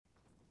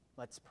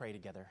Let's pray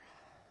together.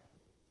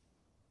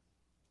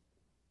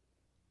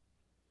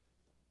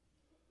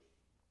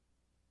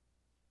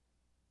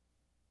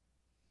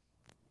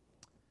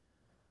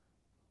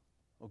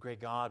 Oh,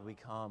 great God, we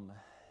come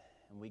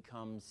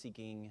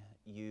seeking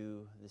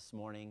you this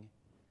morning.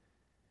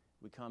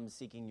 We come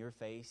seeking your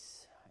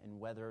face, and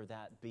whether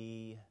that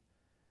be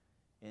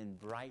in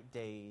bright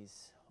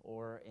days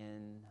or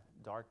in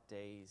dark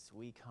days,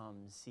 we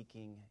come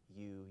seeking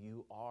you.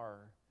 You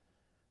are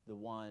the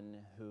one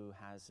who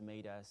has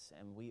made us,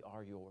 and we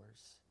are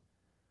yours.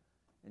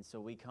 And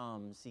so we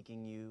come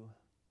seeking you,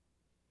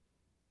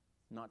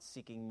 not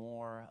seeking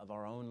more of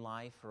our own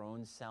life, our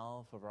own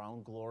self, of our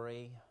own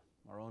glory,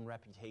 our own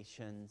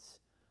reputations,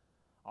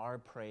 our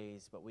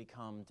praise, but we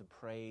come to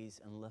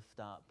praise and lift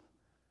up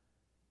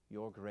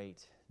your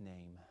great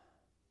name.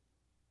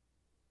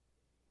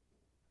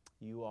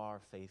 You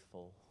are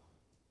faithful,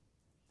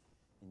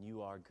 and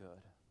you are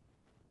good.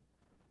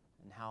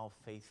 And how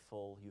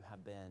faithful you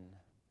have been,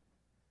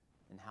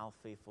 and how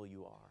faithful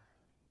you are,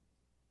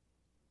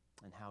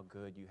 and how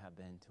good you have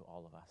been to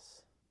all of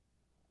us.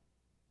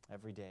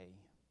 Every day,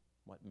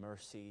 what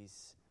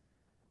mercies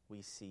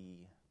we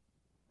see,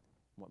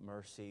 what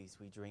mercies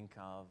we drink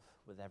of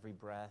with every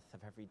breath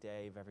of every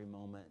day, of every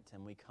moment.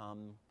 And we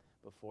come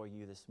before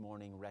you this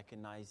morning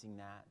recognizing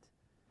that.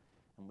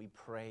 And we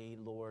pray,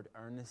 Lord,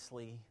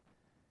 earnestly.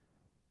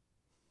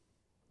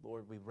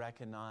 Lord, we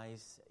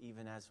recognize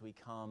even as we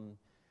come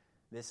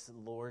this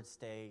Lord's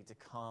Day to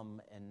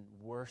come and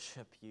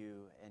worship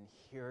you and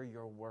hear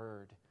your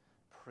word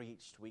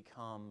preached. We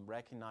come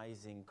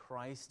recognizing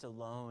Christ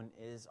alone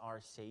is our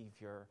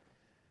Savior.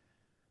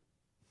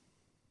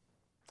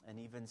 And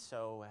even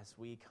so, as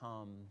we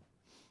come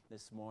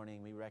this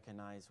morning, we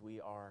recognize we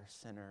are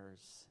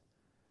sinners.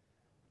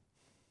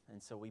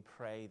 And so we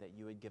pray that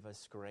you would give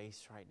us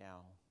grace right now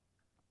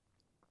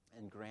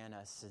and grant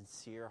us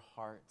sincere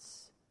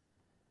hearts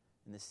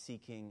in the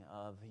seeking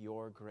of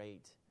your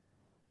great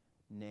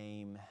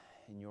name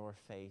in your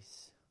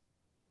face.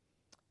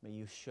 May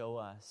you show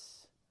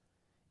us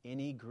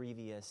any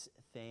grievous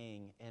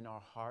thing in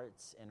our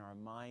hearts, in our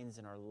minds,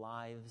 in our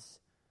lives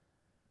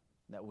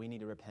that we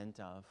need to repent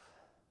of.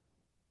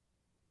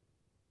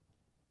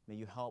 May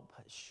you help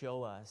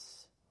show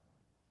us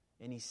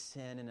any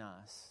sin in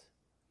us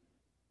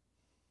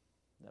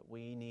that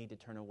we need to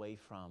turn away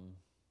from.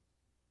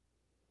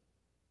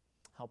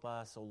 Help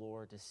us, O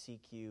Lord, to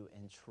seek you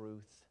in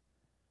truth.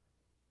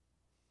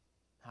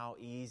 How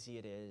easy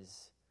it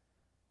is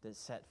to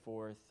set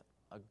forth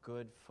a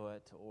good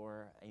foot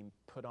or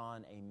put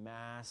on a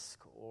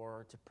mask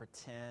or to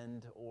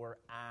pretend or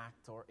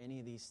act or any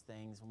of these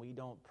things. We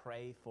don't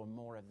pray for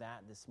more of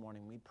that this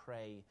morning. We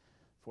pray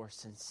for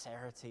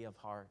sincerity of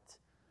heart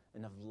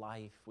and of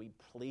life. We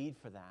plead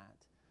for that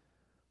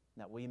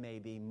we may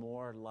be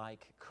more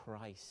like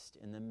Christ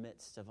in the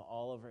midst of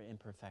all of our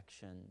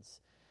imperfections,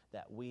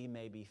 that we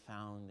may be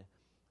found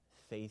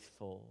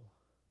faithful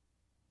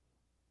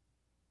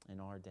in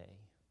our day.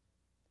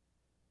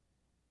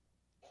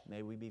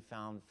 May we be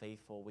found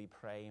faithful, we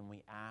pray and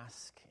we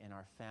ask, in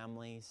our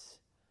families.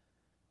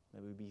 May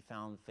we be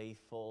found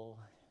faithful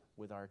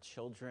with our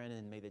children,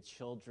 and may the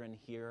children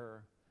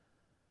here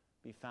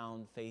be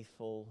found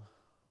faithful.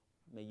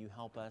 May you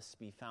help us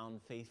be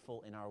found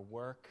faithful in our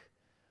work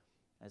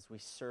as we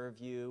serve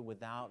you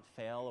without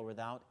fail or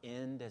without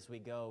end, as we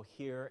go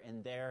here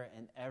and there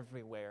and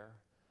everywhere.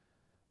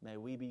 May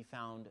we be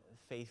found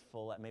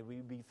faithful. May we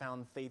be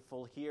found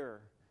faithful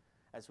here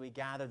as we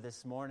gather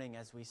this morning,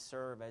 as we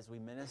serve, as we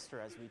minister,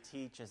 as we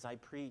teach, as I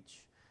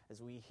preach,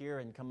 as we hear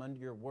and come under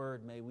your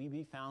word. May we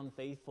be found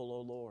faithful,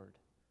 O Lord.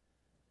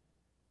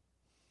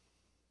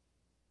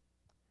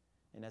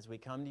 And as we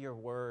come to your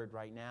word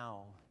right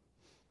now,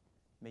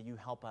 may you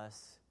help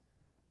us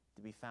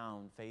to be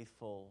found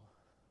faithful,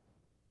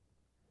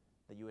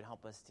 that you would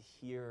help us to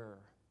hear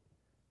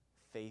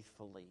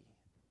faithfully,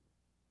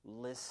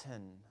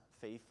 listen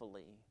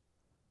faithfully,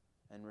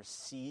 and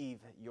receive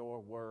your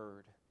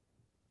word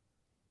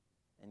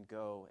and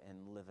go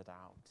and live it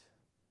out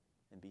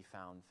and be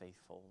found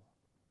faithful,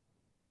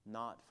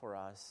 not for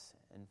us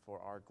and for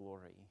our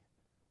glory,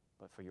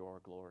 but for your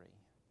glory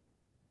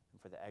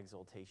and for the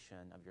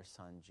exaltation of your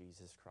Son,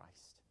 Jesus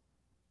Christ.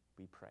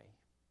 We pray.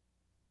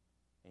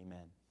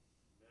 Amen.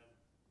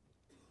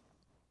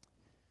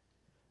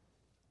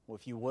 Well,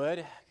 if you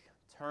would,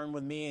 turn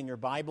with me in your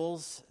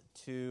Bibles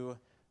to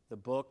the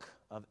book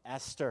of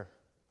Esther.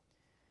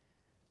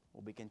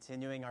 We'll be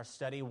continuing our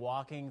study,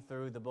 walking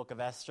through the book of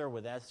Esther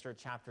with Esther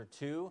chapter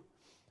 2,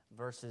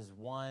 verses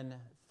 1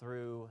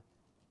 through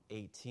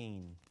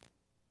 18.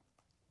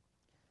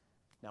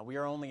 Now, we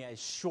are only a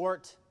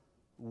short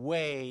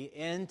way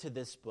into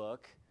this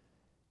book,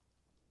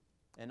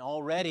 and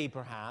already,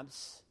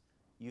 perhaps,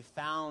 you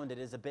found it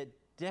is a bit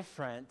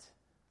different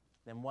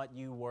than what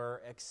you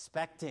were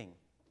expecting,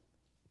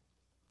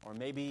 or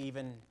maybe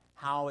even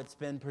how it's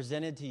been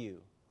presented to you.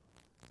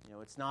 You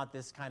know, it's not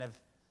this kind of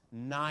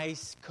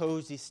nice,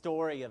 cozy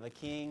story of a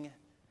king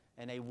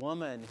and a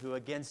woman who,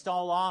 against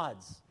all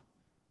odds,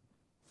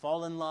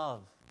 fall in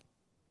love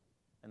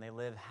and they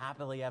live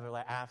happily ever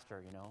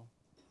after, Well,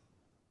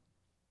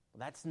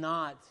 that's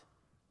not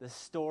the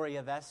story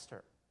of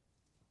Esther.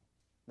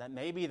 That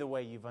may be the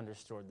way you've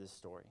understood this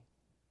story.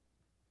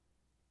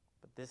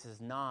 But this is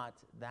not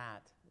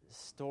that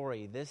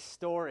story. This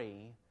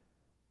story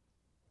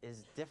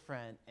is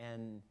different,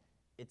 and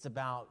it's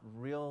about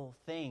real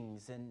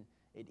things, and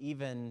it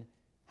even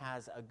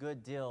has a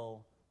good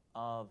deal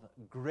of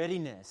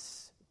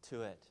grittiness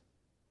to it.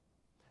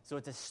 So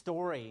it's a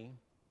story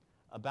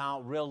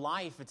about real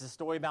life. It's a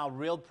story about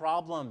real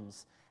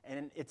problems.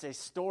 And it's a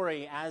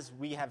story, as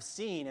we have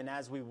seen and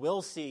as we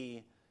will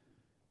see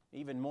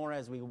even more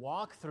as we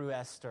walk through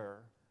Esther,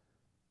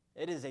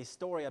 it is a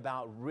story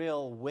about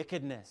real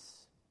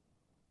wickedness.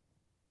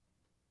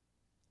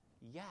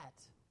 Yet,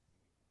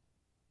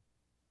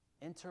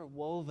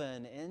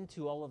 interwoven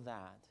into all of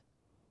that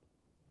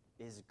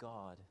is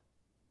God,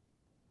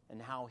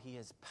 and how He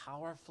is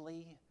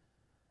powerfully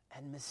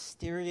and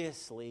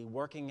mysteriously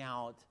working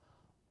out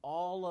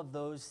all of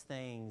those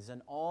things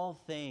and all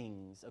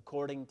things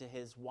according to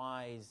His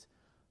wise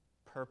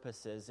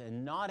purposes,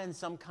 and not in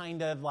some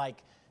kind of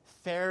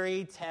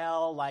fairy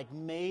tale,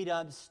 made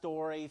up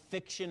story,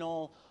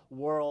 fictional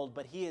world,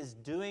 but He is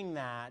doing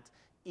that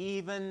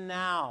even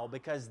now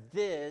because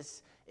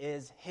this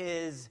is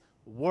His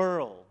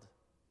world.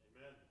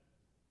 Amen.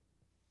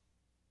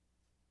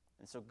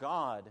 And so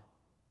God,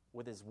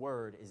 with His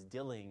word, is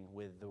dealing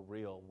with the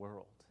real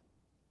world.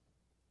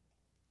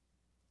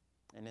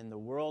 And in the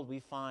world we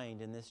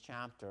find in this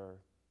chapter,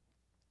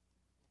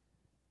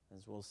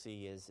 as we'll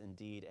see, is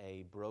indeed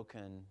a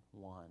broken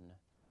one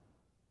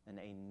and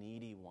a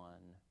needy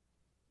one.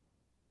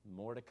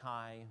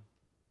 Mordecai,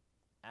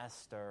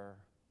 Esther,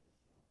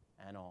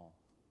 and all.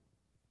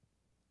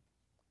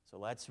 So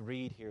let's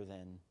read here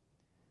then,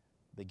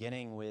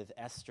 beginning with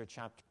Esther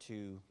chapter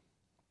 2,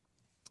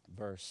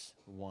 verse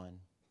 1.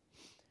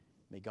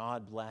 May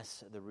God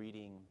bless the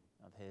reading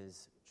of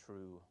His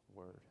true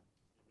word.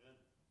 Amen.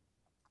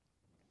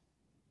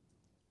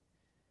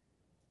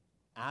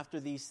 After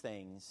these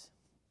things,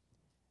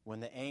 when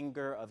the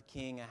anger of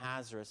King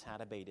Ahasuerus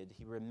had abated,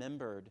 he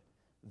remembered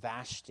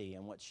Vashti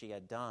and what she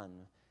had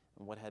done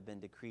and what had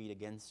been decreed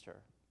against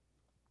her.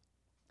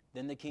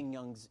 Then the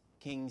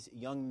king's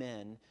young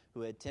men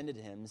who attended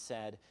him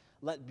said,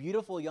 "Let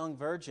beautiful young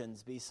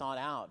virgins be sought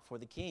out for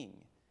the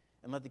king,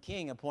 and let the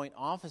king appoint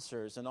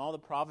officers in all the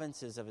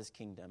provinces of his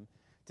kingdom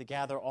to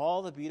gather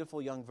all the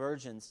beautiful young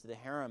virgins to the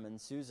harem in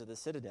Susa the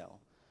citadel,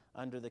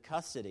 under the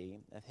custody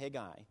of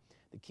Hegai,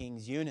 the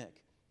king's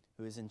eunuch,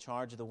 who is in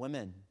charge of the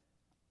women.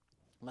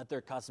 Let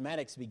their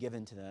cosmetics be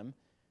given to them,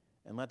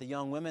 and let the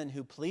young woman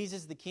who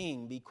pleases the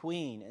king be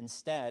queen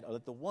instead, or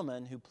let the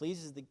woman who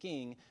pleases the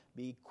king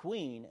be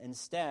queen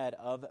instead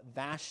of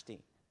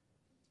Vashti."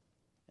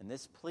 And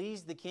this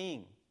pleased the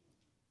king,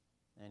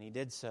 and he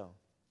did so.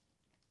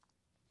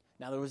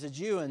 Now there was a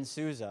Jew in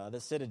Susa, the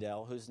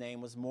citadel, whose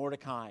name was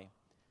Mordecai,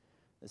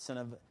 the son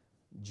of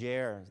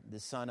Jair,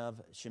 the son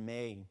of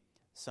Shimei,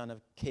 son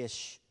of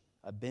Kish,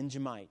 a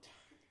Benjamite,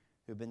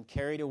 who had been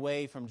carried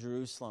away from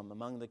Jerusalem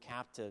among the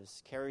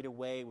captives, carried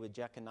away with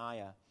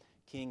Jeconiah,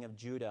 king of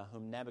Judah,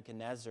 whom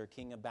Nebuchadnezzar,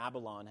 king of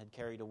Babylon, had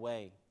carried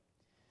away.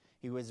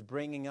 He was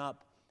bringing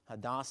up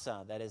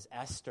Hadassah, that is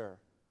Esther,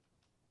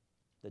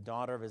 the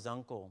daughter of his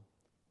uncle,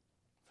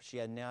 for she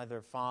had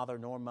neither father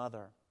nor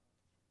mother.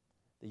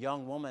 The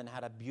young woman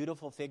had a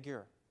beautiful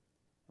figure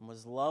and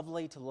was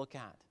lovely to look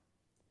at.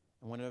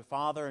 And when her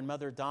father and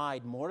mother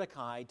died,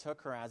 Mordecai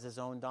took her as his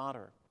own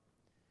daughter.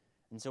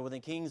 And so when the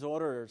king's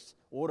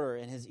order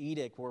and his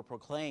edict were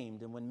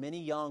proclaimed, and when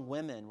many young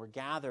women were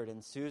gathered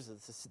in Susa,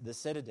 the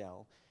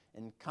citadel,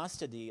 in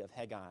custody of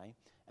Hegai,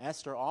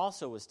 Esther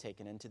also was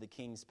taken into the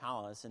king's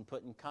palace and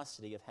put in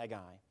custody of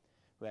Hegai,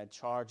 who had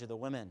charge of the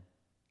women.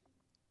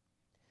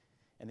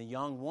 And the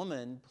young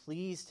woman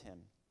pleased him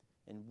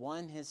and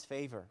won his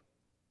favor.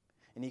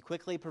 And he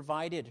quickly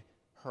provided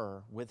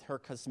her with her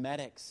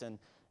cosmetics and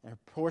her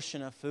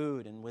portion of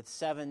food, and with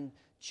 7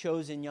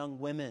 chosen young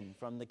women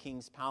from the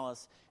king's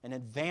palace, and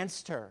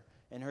advanced her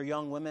and her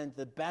young women to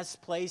the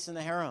best place in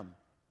the harem.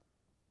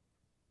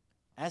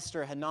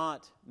 Esther had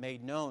not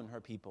made known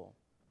her people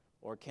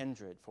or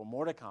kindred, for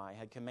Mordecai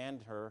had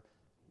commanded her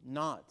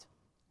not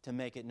to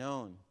make it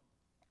known.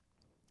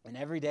 And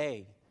every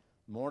day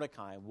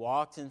Mordecai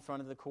walked in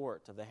front of the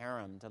court of the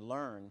harem to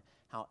learn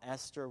how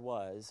Esther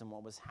was and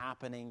what was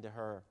happening to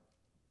her.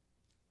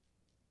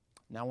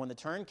 Now when the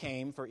turn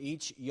came for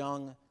each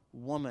young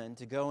woman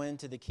to go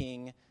into the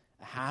king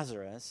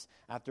Ahasuerus,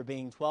 after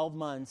being 12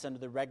 months under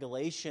the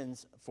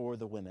regulations for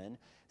the women,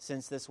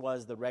 since this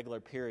was the regular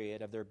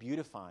period of their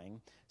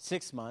beautifying,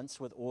 6 months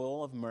with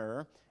oil of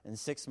myrrh, and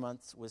 6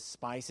 months with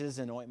spices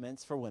and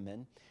ointments for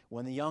women,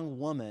 when the young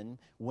woman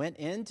went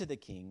into the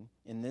king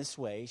in this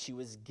way, she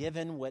was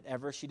given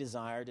whatever she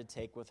desired to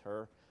take with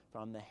her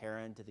from the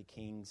harem to the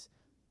king's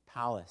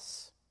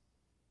palace.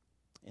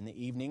 In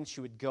the evening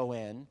she would go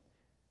in,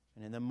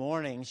 and in the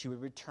morning she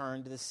would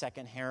return to the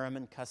second harem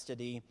in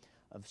custody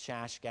of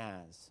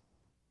Shashgaz,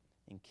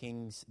 and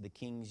the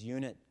king's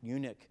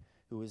eunuch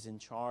who was in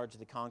charge of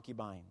the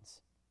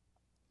concubines.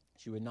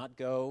 She would not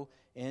go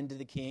in to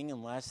the king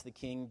unless the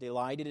king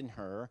delighted in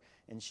her,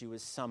 and she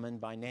was summoned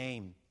by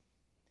name.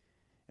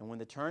 And when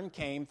the turn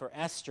came for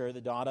Esther, the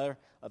daughter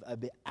of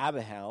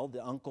Abihail,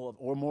 the uncle of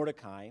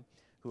Mordecai,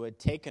 who had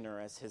taken her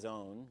as his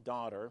own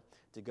daughter,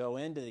 to go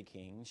into the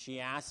king, she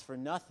asked for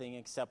nothing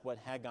except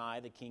what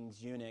Hegai, the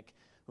king's eunuch,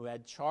 who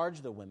had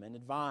charged the women,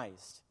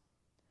 advised.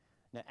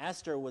 Now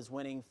Esther was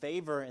winning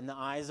favor in the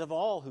eyes of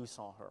all who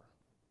saw her.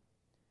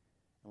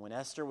 And when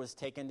Esther was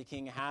taken to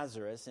King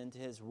Ahasuerus into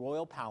his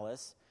royal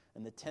palace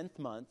in the 10th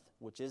month,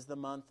 which is the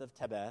month of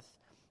Tebeth,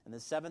 in the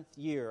 7th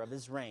year of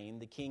his reign,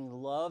 the king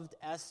loved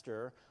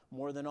Esther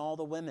more than all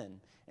the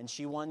women, and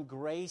she won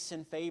grace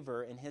and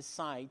favor in his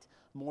sight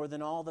more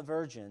than all the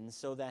virgins,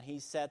 so that he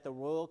set the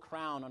royal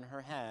crown on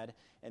her head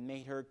and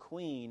made her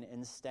queen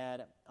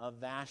instead of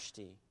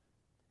Vashti.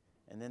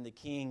 And then the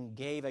king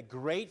gave a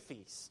great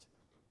feast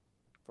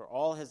for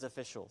all his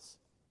officials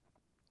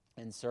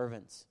and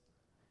servants.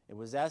 It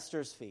was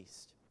Esther's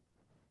feast.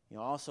 He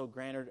also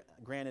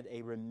granted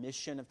a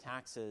remission of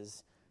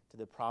taxes to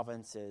the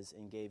provinces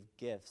and gave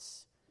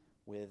gifts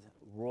with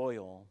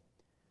royal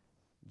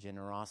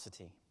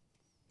generosity.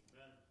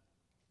 Amen.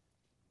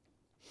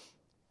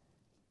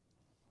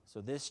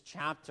 So this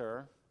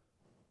chapter,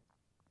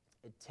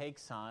 it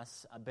takes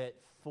us a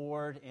bit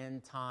forward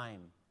in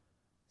time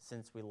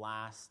since we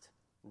last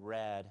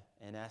read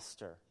in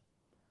Esther.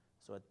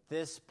 So at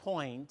this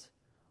point,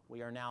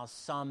 we are now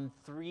some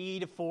 3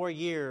 to 4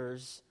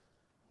 years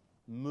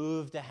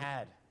moved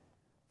ahead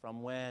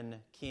from when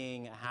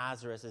King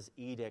Ahasuerus'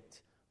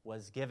 edict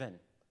was given,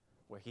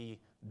 where he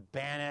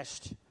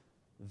banished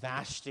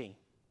Vashti.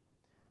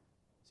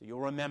 So you'll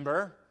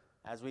remember,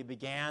 as we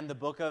began the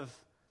book of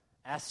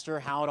Esther,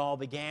 how it all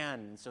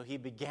began. So he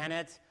began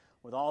it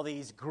with all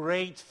these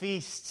great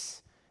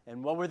feasts.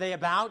 And what were they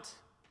about?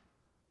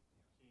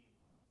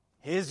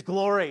 His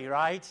glory,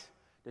 right?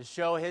 To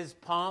show his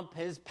pomp,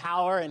 his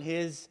power, and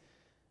his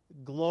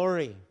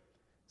glory.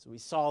 So we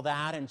saw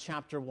that in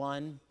chapter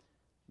 1,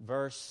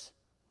 verse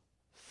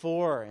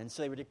 4. And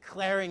so they were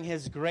declaring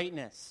his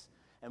greatness.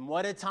 And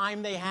what a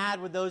time they had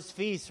with those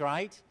feasts,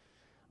 right?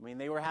 I mean,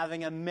 they were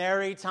having a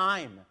merry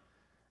time.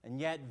 And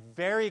yet,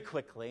 very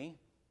quickly,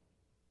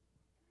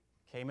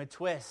 came a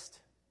twist,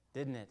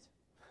 didn't it?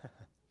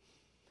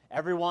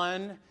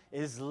 Everyone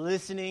is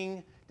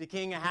listening to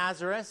King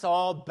Ahasuerus,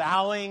 all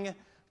bowing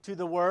to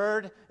the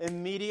word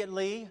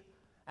immediately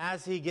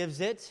as he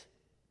gives it.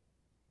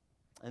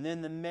 And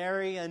then the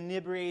merry,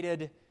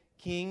 inebriated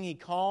king, he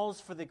calls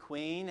for the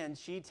queen, and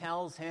she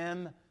tells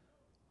him,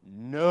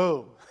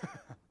 no.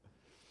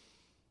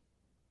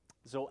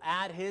 So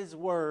at his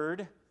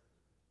word,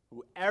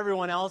 who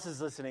everyone else is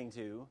listening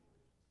to,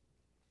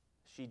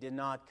 she did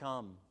not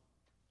come.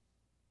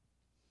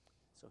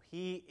 So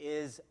he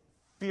is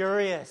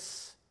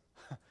furious.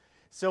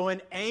 So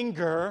in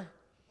anger,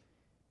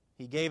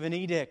 he gave an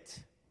edict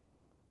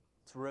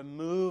to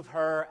remove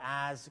her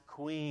as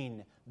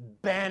queen,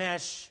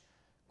 banish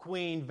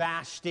Queen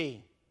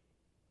Vashti.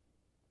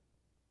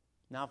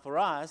 Now for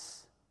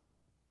us,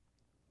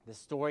 the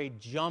story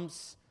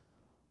jumps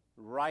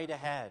right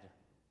ahead.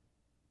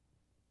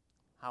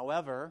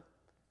 However,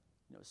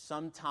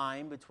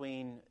 sometime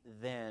between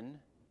then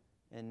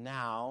and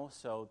now,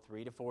 so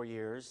 3 to 4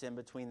 years in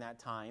between that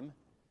time,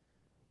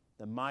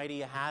 the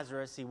mighty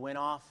Ahasuerus, he went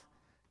off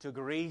to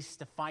Greece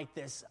to fight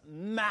this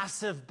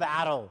massive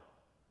battle.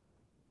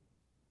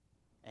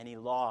 And he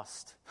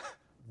lost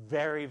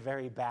very,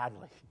 very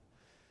badly.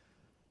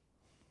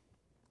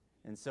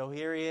 And so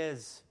here he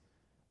is,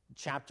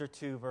 chapter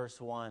 2,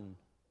 verse 1.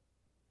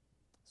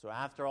 So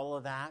after all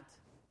of that,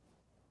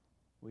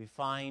 we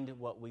find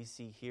what we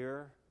see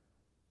here,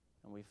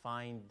 and we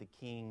find the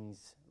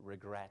king's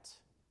regret.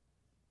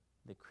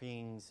 The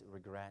king's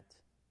regret.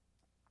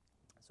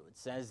 So it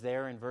says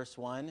there in verse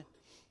 1,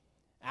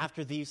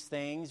 after these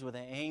things, when the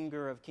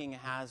anger of King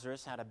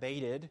Ahasuerus had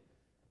abated,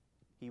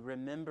 he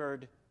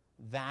remembered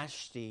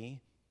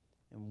Vashti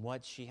and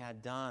what she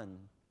had done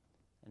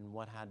and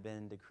what had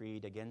been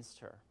decreed against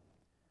her.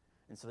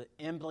 And so the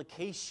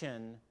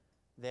implication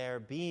there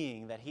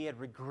being that he had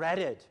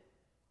regretted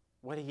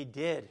what he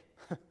did.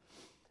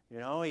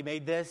 He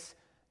made this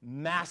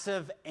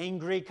massive,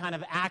 angry kind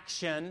of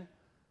action,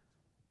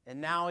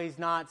 and now he's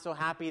not so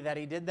happy that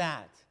he did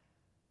that.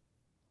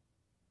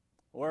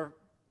 Or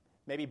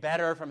maybe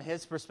better from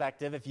his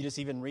perspective, if you just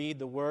even read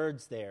the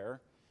words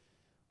there,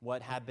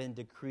 what had been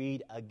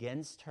decreed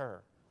against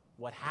her,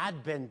 what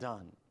had been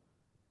done.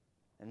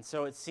 And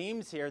so it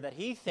seems here that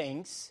he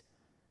thinks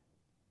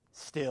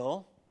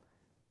still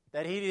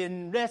that he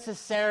didn't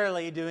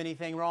necessarily do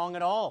anything wrong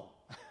at all.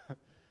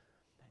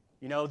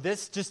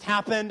 This just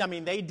happened. I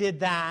mean, they did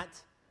that.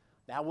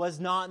 That was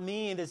not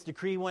me. This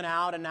decree went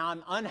out, and now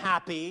I'm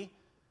unhappy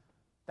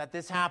that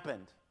this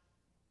happened.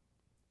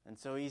 And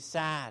so he's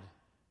sad.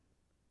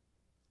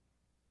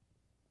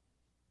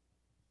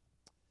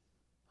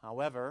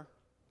 However,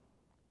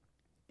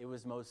 it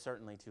was most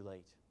certainly too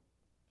late.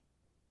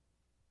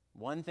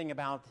 One thing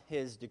about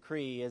his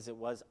decree is it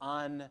was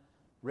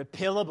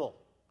unrepealable.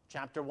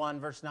 Chapter 1,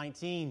 verse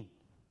 19.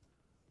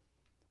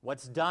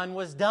 What's done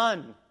was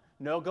done.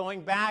 No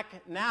going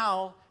back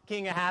now,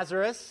 King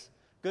Ahasuerus.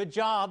 Good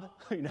job,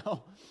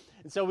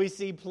 And so we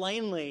see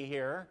plainly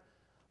here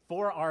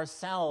for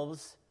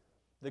ourselves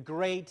the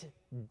great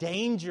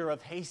danger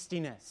of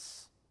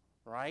hastiness,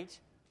 right?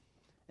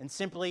 And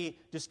simply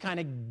just kind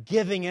of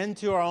giving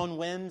into our own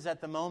whims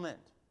at the moment.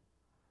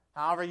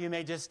 However you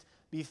may just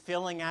be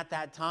feeling at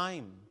that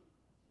time.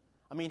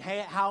 I mean,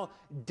 hey, how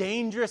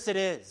dangerous it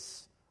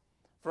is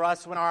for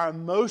us when our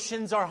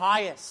emotions are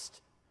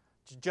highest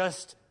to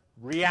just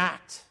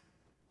react.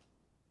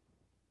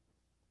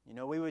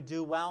 We would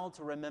do well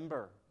to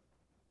remember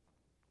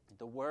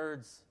the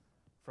words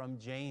from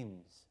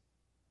James,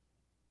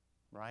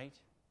 right?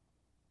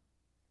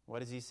 What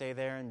does he say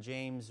there in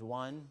James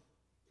 1?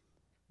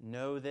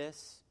 Know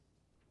this,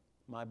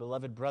 my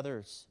beloved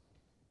brothers,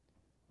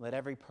 let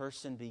every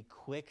person be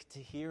quick to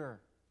hear,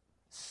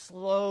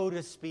 slow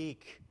to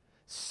speak,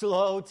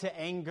 slow to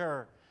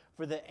anger,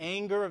 for the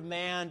anger of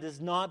man does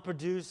not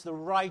produce the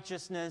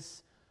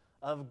righteousness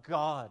of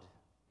God.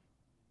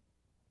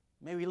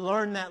 May we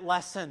learn that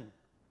lesson.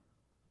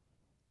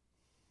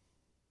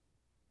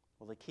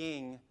 Well, the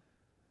king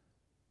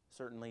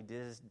certainly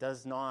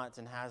does not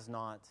and has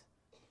not,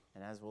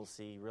 and as we'll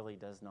see, really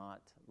does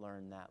not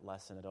learn that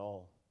lesson at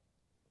all.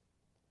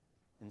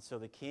 And so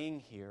the king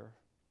here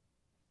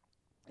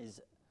is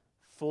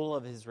full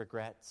of his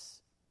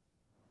regrets.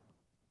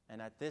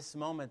 And at this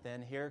moment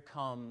then, here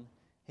come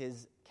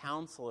his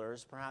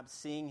counselors, perhaps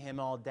seeing him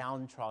all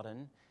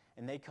downtrodden,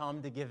 and they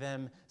come to give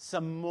him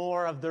some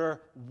more of their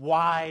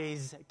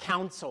wise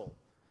counsel.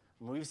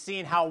 And we've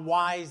seen how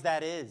wise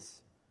that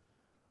is.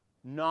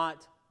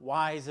 Not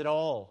wise at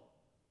all.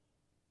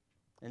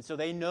 And so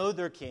they know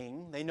their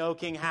king. They know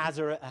King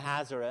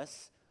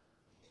Ahasuerus.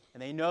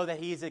 And they know that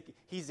he's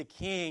a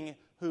king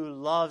who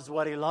loves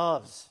what he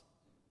loves.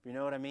 You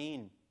know what I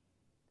mean?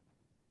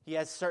 He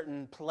has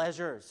certain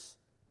pleasures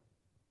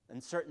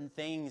and certain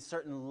things,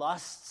 certain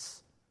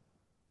lusts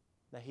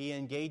that he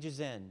engages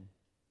in.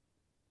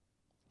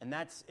 And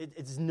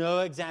it's no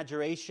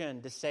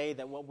exaggeration to say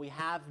that what we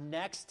have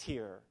next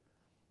here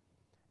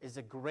is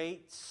a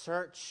great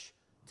search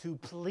to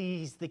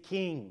please the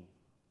king.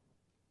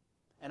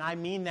 And I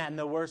mean that in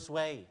the worst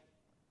way.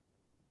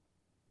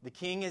 The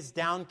king is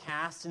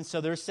downcast, and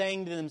so they're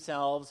saying to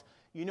themselves,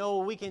 you know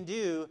what we can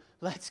do?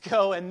 Let's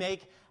go and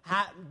make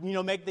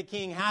the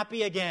king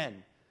happy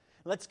again.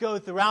 Let's go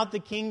throughout the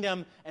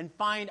kingdom and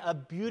find a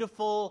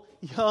beautiful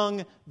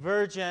young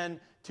virgin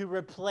to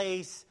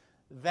replace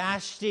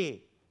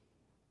Vashti.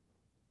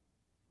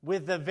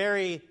 With the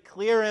very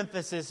clear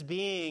emphasis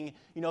being,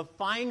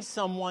 find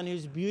someone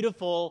who's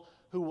beautiful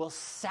who will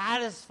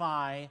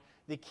satisfy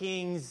the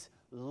king's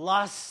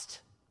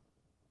lust.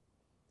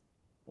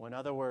 Well, in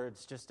other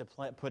words, just to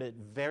put it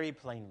very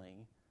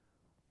plainly,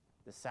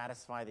 to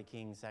satisfy the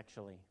king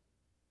sexually.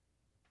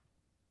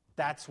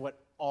 That's what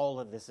all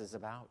of this is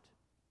about.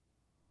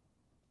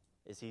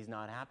 Is he's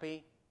not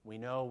happy? We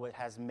know what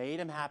has made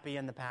him happy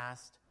in the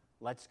past.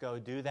 Let's go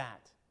do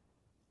that.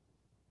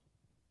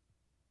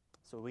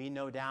 So we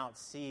no doubt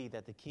see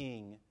that the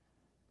king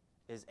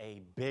is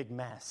a big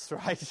mess,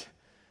 right?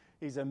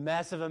 He's a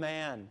mess of a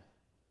man.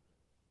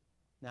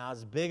 Now,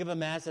 as big of a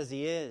mess as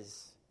he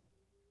is,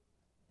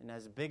 and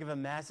as big of a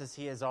mess as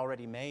he has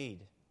already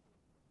made,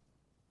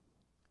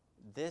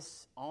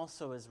 this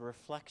also is a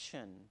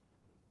reflection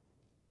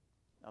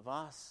of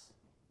us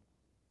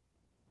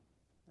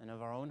and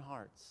of our own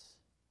hearts,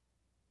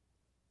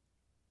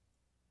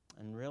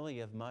 and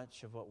really of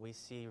much of what we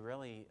see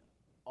really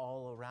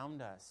all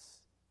around us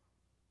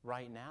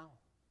right now.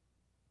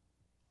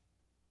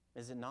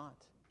 Is it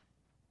not?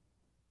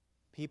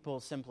 People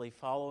simply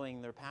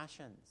following their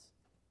passions,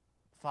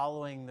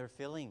 following their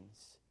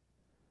feelings,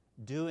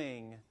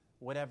 doing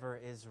whatever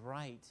is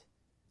right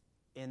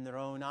in their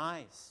own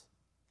eyes.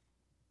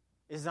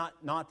 Is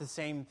not the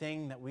same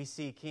thing that we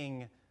see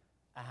King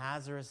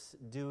Ahasuerus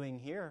doing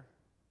here.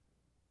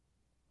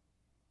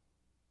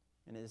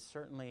 And it is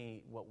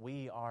certainly what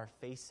we are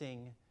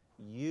facing,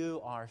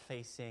 you are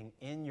facing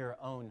in your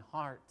own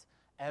heart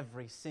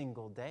every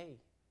single day.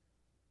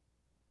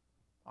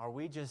 Are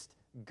we just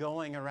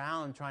going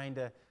around trying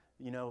to,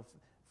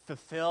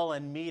 fulfill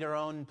and meet our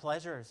own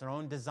pleasures, our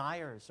own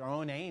desires, our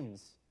own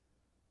aims?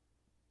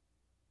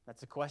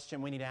 That's a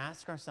question we need to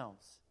ask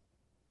ourselves.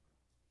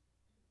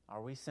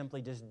 Are we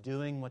simply just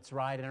doing what's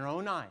right in our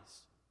own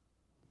eyes?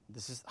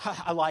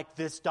 I like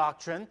this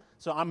doctrine,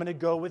 so I'm going to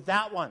go with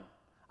that one.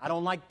 I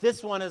don't like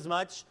this one as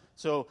much,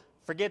 so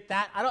forget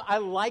that. I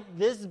like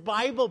this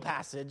Bible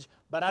passage,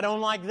 but I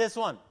don't like this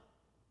one.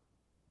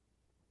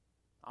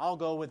 I'll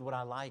go with what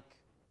I like.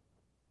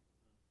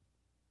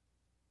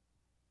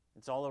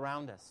 It's all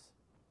around us.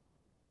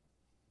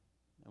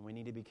 And we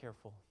need to be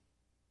careful.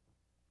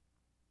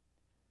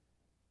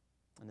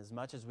 And as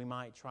much as we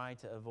might try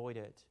to avoid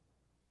it,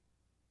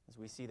 as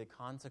we see the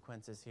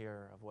consequences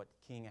here of what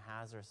King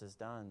Ahasuerus has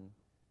done,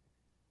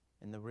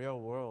 in the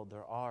real world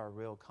there are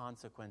real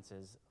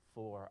consequences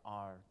for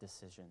our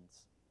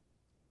decisions.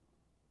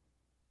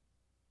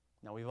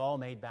 Now, we've all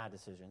made bad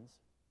decisions.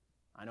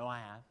 I know I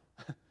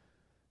have.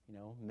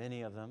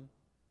 many of them.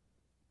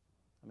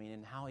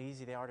 And how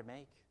easy they are to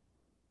make,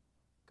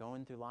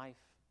 going through life.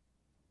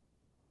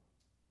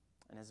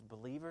 And as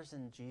believers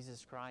in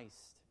Jesus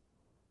Christ,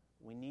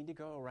 we need to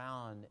go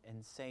around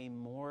and say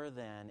more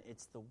than,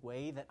 it's the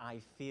way that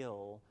I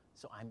feel,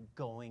 so I'm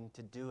going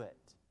to do it.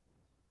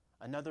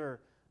 Another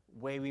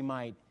way we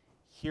might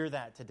hear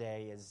that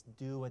today is,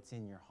 do what's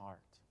in your heart.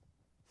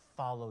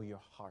 Follow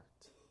your heart.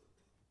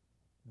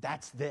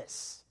 That's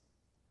this.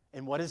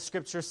 And what does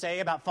Scripture say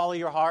about follow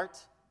your heart?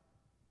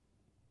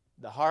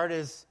 The heart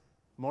is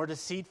more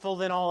deceitful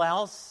than all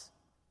else.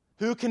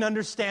 Who can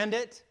understand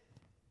it?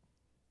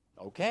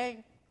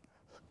 Okay,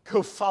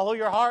 go follow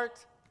your heart.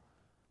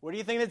 Where do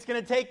you think it's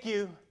going to take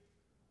you?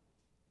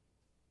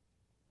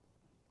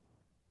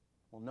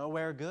 Well,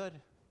 nowhere good.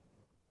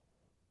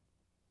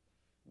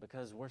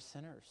 Because we're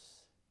sinners.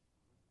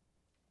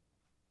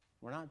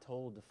 We're not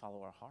told to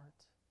follow our heart.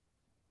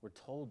 We're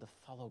told to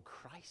follow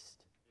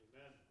Christ.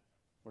 Amen.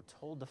 We're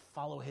told to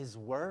follow His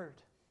Word.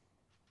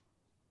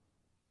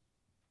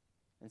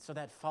 And so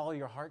that follow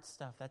your heart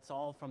stuff, that's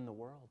all from the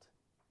world.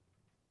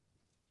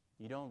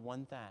 You don't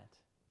want that.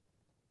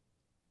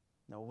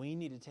 No, we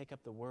need to take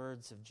up the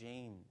words of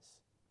James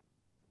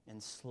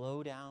and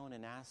slow down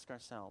and ask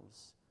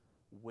ourselves,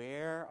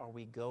 where are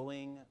we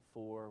going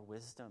for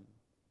wisdom?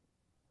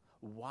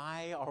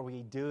 Why are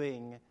we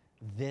doing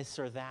this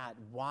or that?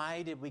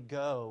 Why did we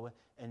go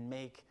and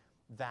make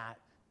that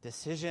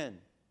decision?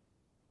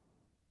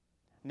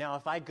 Now,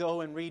 if I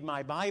go and read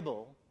my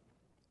Bible,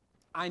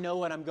 I know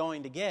what I'm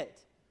going to get.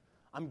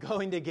 I'm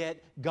going to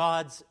get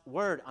God's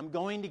Word. I'm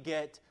going to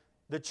get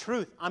the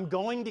truth. I'm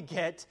going to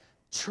get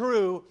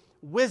true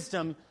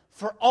wisdom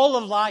for all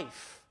of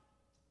life.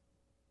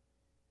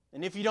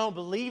 And if you don't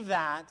believe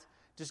that,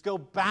 just go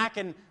back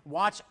and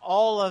watch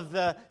all of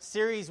the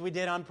series we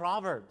did on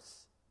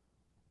Proverbs.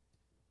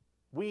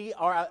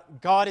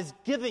 God is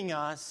giving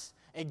us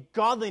a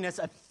godliness,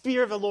 a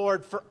fear of the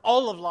Lord for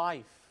all of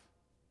life,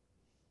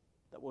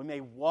 that we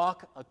may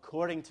walk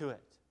according to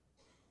it.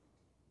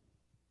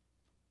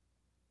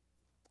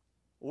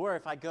 Or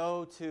if I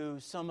go to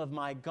some of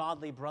my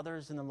godly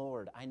brothers in the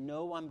Lord, I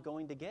know I'm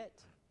going to get.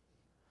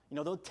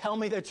 They'll tell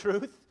me the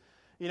truth.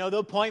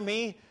 They'll point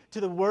me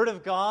to the Word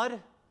of God.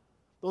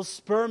 They'll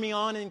spur me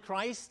on in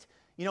Christ.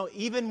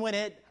 Even when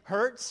it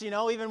hurts,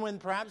 even when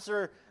perhaps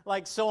they're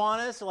so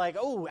honest,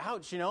 oh,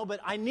 ouch, but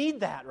I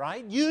need that,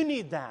 right? You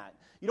need that.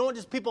 You don't want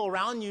just people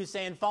around you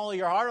saying, follow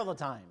your heart all the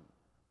time.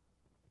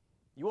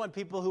 You want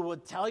people who will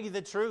tell you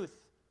the truth,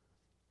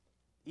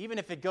 even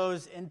if it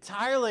goes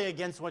entirely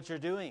against what you're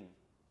doing.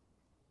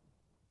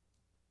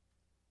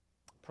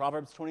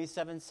 Proverbs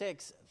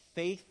 27:6,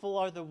 faithful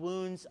are the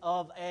wounds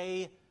of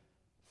a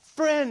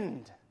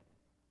friend.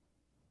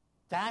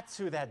 That's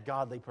who that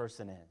godly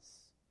person is.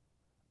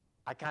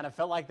 I kind of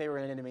felt like they were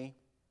an enemy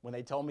when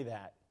they told me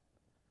that.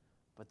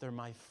 But they're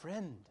my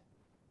friend.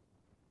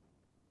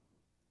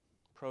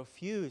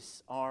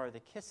 Profuse are the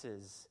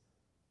kisses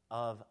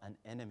of an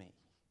enemy.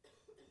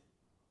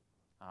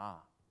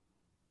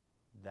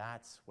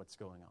 That's what's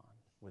going on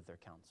with their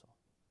counsel.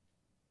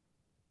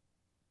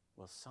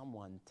 Will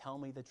someone tell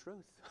me the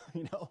truth?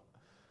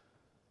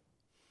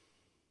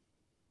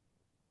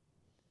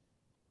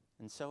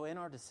 And so in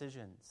our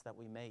decisions that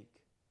we make,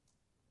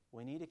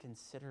 we need to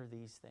consider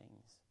these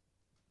things.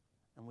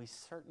 And we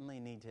certainly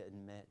need to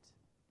admit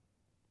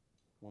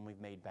when we've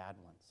made bad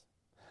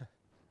ones.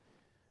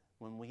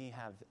 When we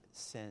have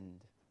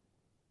sinned.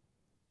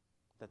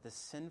 That the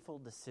sinful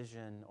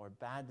decision or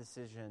bad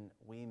decision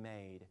we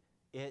made,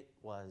 it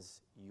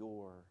was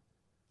your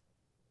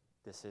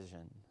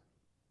decision.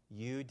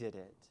 You did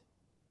it.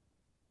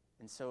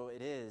 And so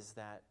it is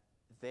that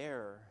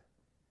there,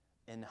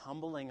 in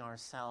humbling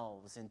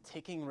ourselves and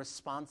taking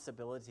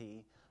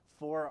responsibility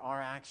for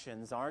our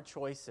actions, our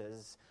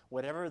choices,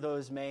 whatever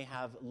those may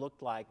have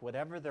looked like,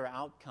 whatever their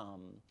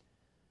outcome,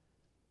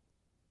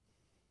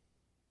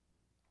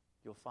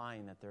 you'll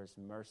find that there's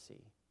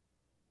mercy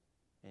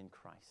in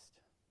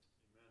Christ.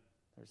 Amen.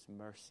 There's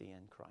mercy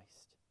in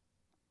Christ.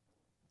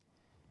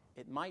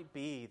 It might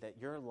be that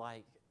you're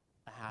like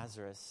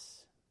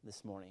Ahasuerus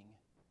this morning.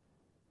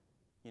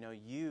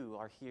 You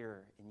are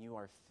here and you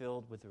are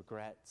filled with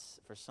regrets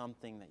for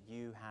something that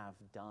you have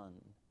done.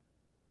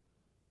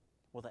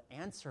 Well, the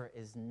answer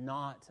is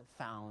not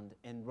found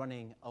in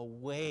running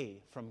away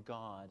from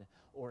God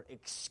or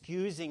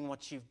excusing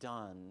what you've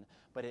done,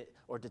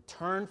 or to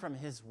turn from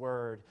His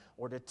Word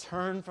or to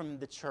turn from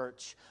the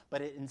church,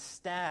 but it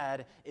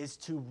instead is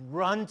to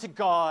run to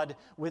God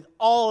with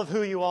all of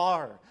who you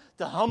are,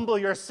 to humble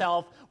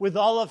yourself with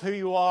all of who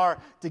you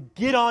are, to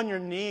get on your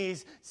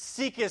knees,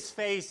 seek His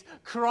face,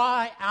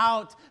 cry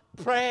out,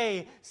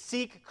 pray,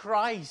 seek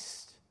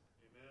Christ.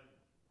 Amen.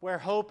 Where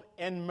hope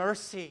and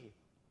mercy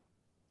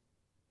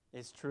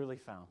is truly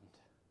found.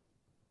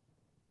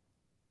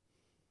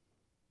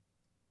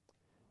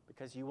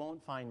 Because you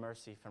won't find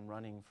mercy from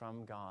running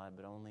from God,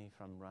 but only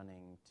from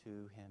running to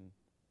Him.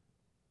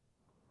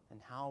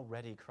 And how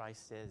ready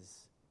Christ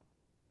is,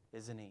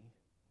 isn't He,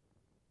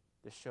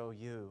 to show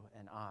you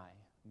and I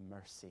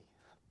mercy.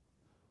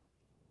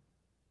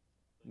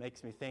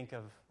 makes me think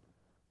of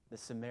the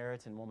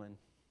Samaritan woman.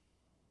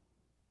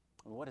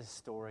 And what a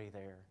story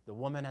there. The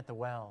woman at the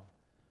well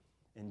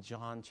in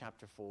John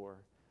chapter 4.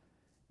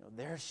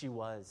 There she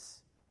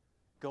was,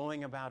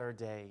 going about her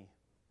day,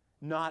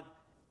 not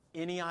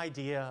any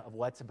idea of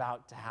what's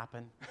about to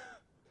happen.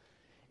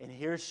 And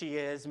here she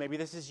is. Maybe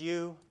this is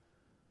you.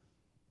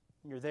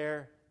 You're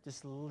there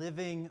just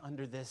living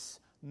under this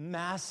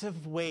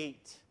massive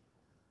weight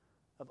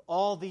of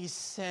all these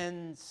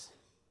sins,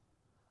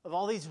 of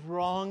all these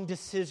wrong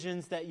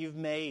decisions that you've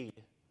made.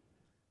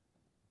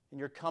 And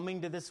you're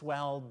coming to this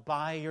well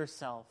by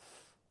yourself,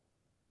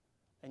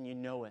 and you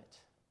know it.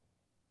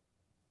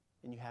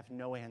 And you have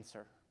no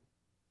answer.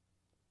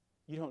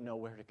 You don't know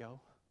where to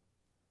go.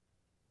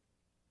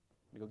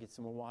 I'm going to go get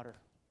some more water.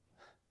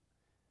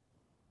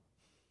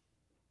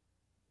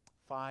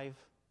 5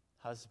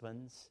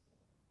 husbands.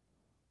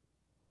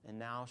 And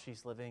now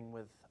she's living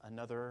with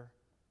another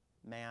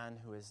man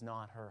who is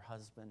not her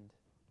husband.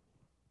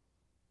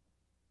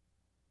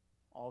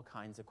 All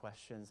kinds of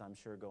questions, I'm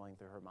sure, going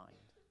through her mind.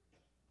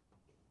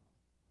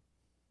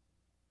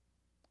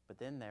 But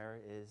then there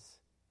is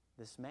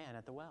this man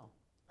at the well.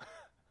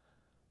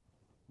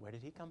 Where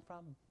did he come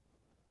from?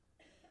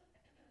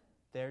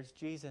 There's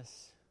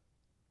Jesus.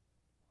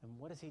 And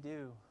what does he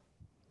do?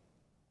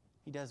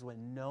 He does what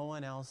no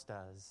one else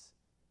does,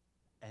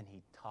 and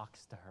he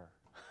talks to her.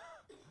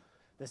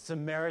 The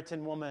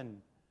Samaritan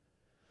woman.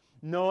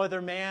 No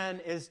other man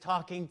is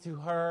talking to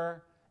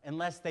her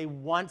unless they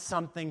want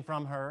something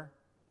from her.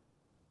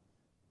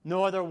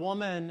 No other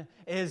woman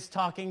is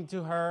talking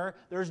to her.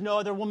 There's no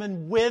other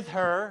woman with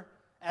her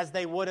as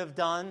they would have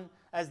done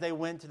as they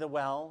went to the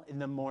well in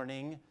the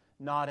morning,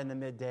 not in the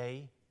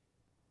midday.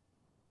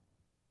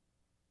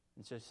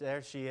 And so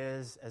there she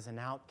is as an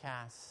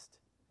outcast.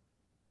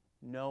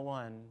 No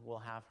one will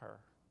have her.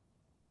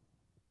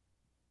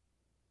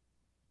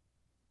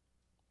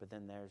 But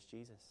then there's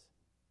Jesus.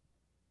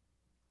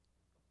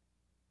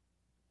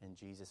 And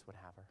Jesus would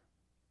have her.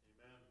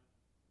 Amen.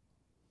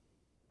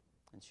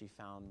 And she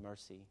found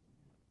mercy.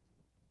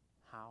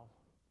 How?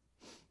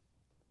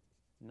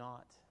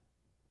 Not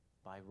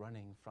by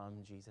running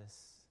from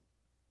Jesus.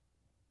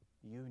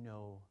 You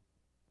know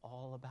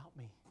all about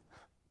me.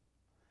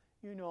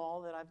 You know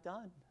all that I've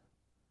done.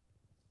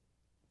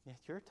 Yet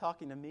you're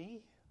talking to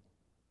me?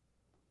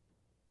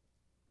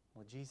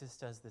 Well, Jesus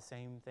does the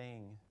same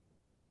thing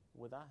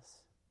with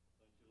us.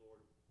 Thank you, Lord.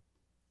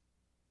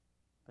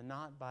 But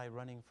not by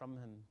running from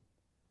him,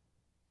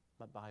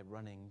 but by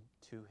running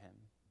to him.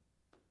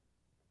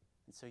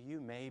 And so you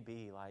may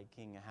be like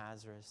King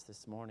Ahasuerus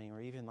this morning, or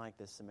even like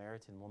the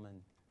Samaritan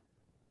woman,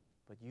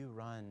 but you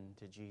run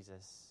to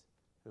Jesus,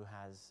 who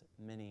has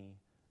many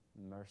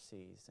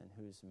mercies and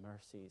whose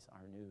mercies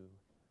are new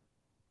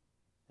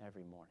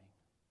every morning.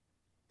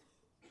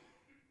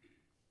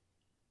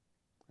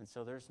 And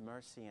so there's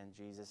mercy in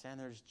Jesus, and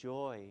there's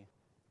joy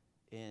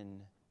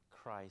in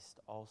Christ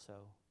also.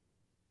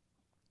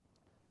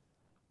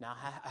 Now,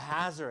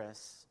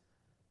 Ahasuerus,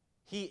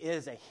 he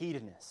is a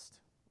hedonist.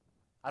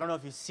 I don't know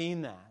if you've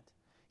seen that.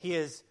 He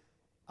is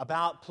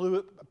about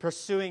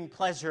pursuing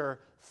pleasure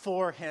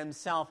for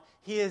himself.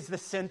 He is the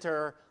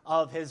center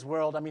of his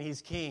world. I mean,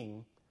 he's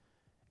king,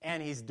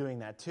 and he's doing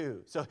that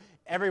too. So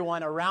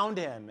everyone around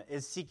him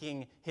is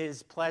seeking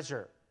his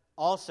pleasure.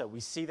 Also, we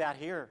see that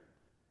here.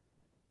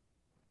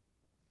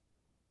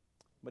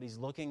 But he's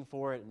looking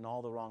for it in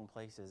all the wrong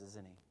places,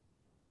 isn't he?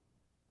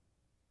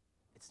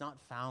 It's not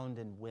found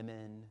in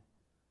women.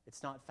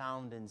 It's not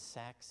found in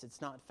sex.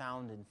 It's not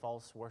found in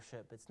false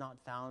worship. It's not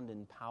found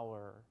in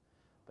power.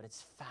 But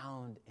it's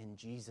found in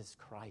Jesus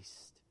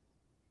Christ.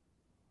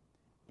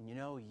 And you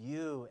know,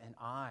 you and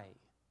I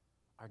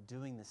are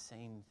doing the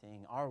same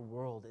thing. Our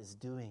world is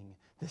doing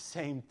the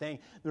same thing.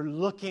 They're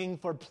looking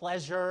for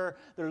pleasure.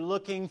 They're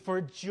looking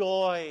for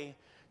joy,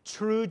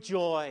 true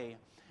joy.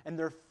 And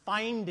they're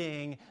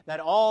finding that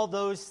all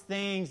those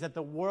things that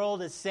the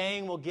world is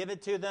saying will give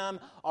it to them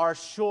are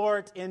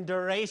short in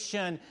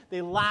duration.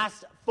 They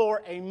last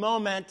for a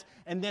moment,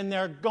 and then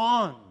they're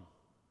gone.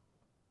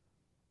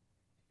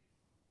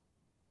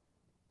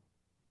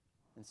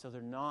 And so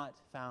they're not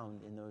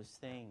found in those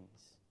things,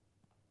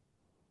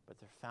 but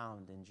they're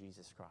found in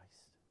Jesus Christ.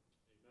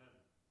 Amen.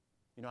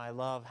 You know, I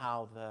love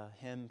how the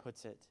hymn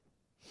puts it,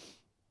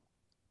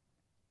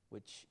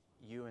 which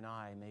you and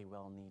I may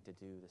well need to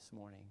do this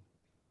morning.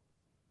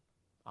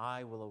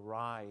 I will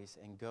arise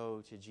and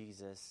go to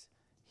Jesus.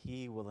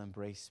 He will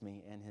embrace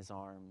me in his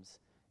arms,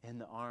 in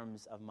the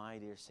arms of my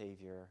dear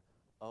Savior.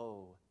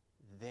 Oh,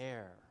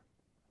 there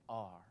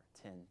are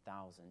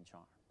 10,000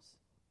 charms.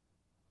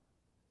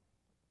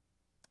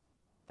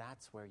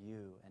 That's where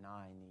you and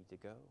I need to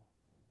go.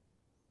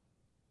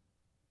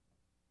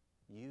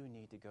 You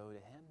need to go to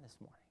him this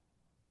morning,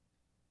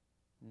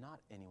 not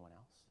anyone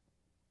else,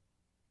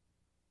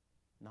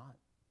 not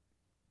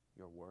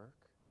your work,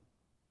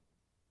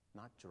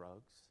 not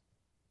drugs,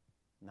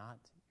 not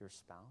your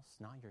spouse,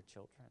 not your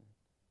children.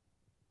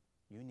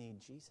 You need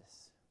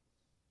Jesus.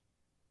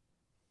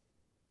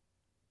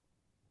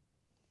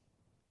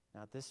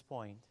 Now at this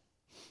point,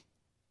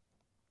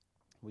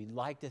 We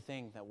like to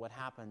think that what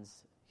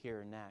happens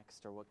here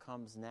next, or what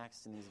comes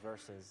next in these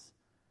verses,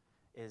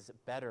 is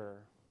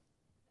better,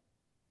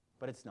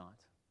 but it's not.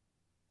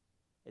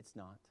 It's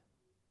not.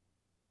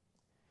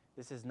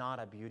 This is not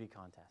a beauty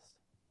contest,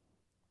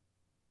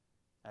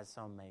 as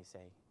some may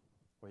say,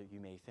 or you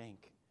may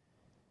think.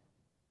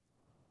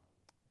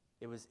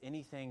 It was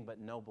anything but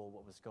noble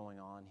what was going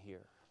on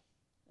here.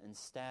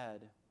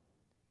 Instead,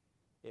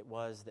 it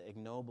was the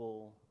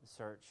ignoble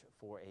search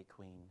for a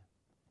queen.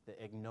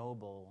 The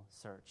ignoble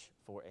search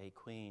for a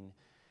queen.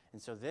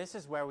 And so this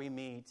is where we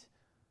meet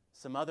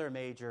some other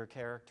major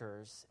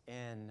characters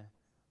in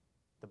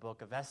the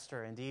book of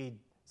Esther. Indeed,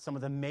 some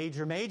of the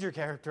major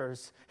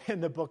characters in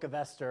the book of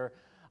Esther,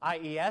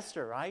 i.e.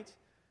 Esther, right?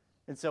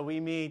 And so we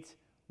meet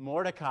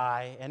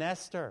Mordecai and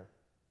Esther.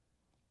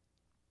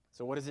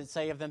 So what does it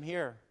say of them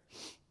here?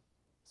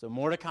 So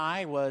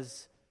Mordecai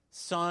was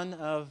son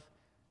of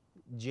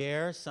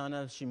Jair, son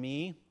of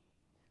Shimei,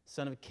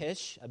 son of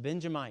Kish, a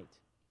Benjamite.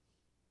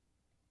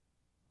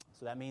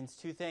 So that means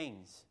two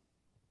things.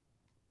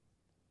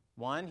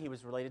 One, he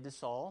was related to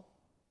Saul,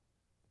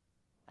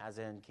 as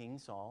in King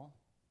Saul,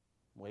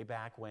 way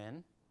back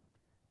when.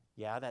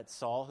 Yeah, that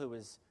Saul who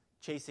was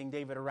chasing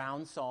David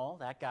around Saul,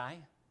 that guy.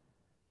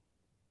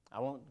 I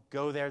won't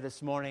go there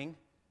this morning,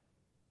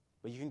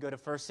 but you can go to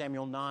 1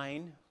 Samuel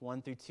 9,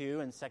 1 through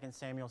 2, and 2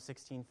 Samuel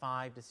 16,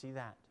 5 to see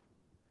that.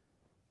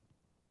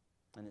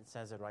 And it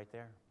says it right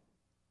there.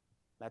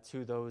 That's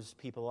who those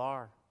people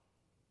are.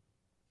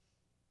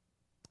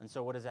 And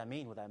so what does that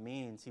mean? Well, that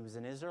means he was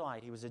an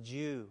Israelite. He was a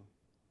Jew.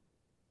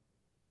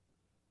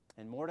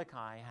 And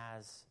Mordecai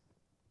has,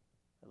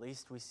 at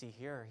least we see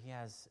here, he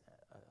has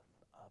a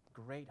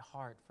great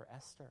heart for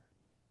Esther.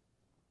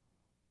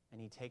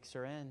 And he takes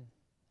her in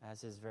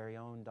as his very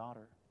own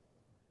daughter.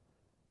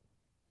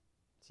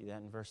 See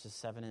that in verses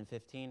 7 and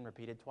 15,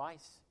 repeated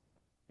twice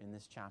in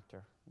this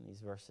chapter, in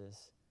these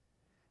verses.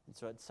 And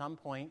so at some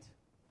point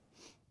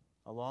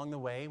along the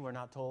way, we're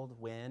not told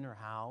when or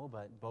how,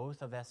 but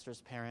both of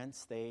Esther's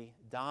parents, they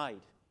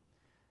died.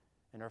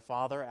 And her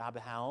father,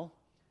 Abihail,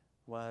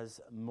 was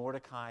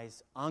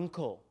Mordecai's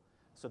uncle.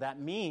 So that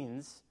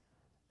means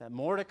that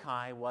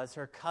Mordecai was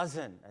her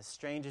cousin, as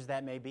strange as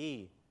that may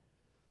be.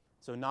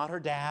 So not her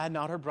dad,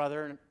 not her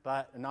brother,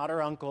 but not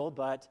her uncle,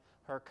 but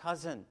her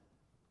cousin.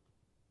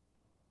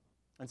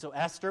 And so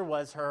Esther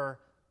was her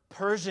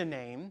Persian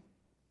name,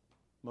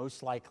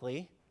 most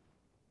likely,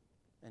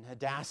 and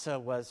Hadassah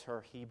was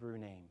her Hebrew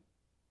name,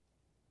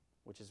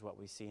 which is what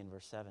we see in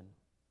verse 7.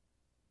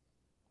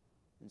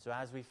 And so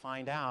as we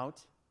find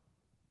out,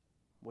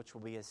 which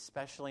will be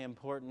especially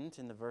important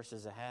in the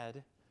verses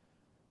ahead,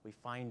 we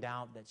find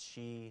out that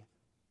she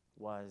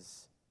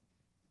was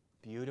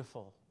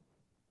beautiful.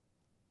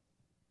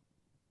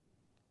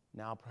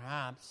 Now,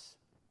 perhaps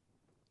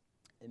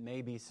it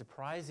may be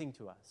surprising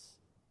to us,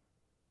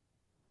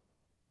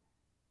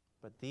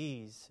 but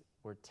these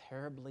were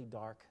terribly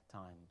dark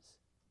times.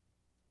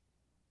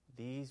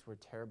 These were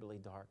terribly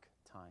dark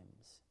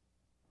times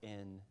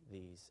in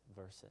these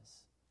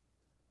verses.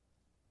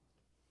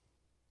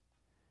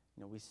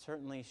 You know, we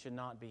certainly should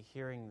not be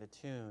hearing the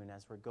tune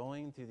as we're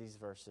going through these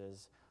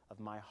verses of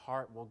 "My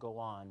Heart Will Go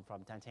On"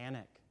 from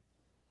Titanic.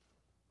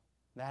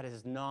 That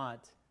is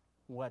not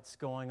what's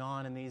going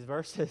on in these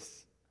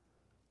verses.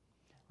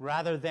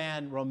 Rather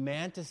than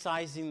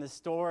romanticizing the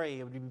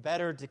story, it would be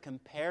better to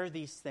compare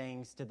these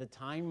things to the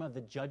time of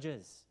the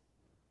judges.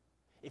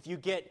 If you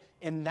get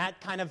in that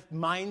kind of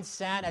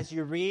mindset as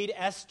you read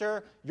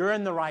Esther, you're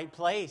in the right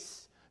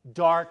place.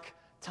 Dark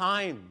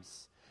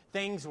times.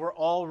 Things were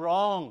all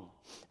wrong.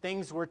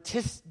 Things were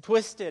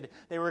twisted.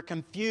 They were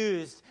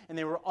confused, and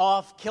they were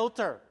off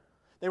kilter.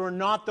 They were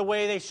not the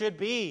way they should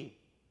be.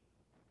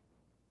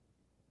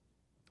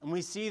 And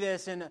we see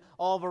this in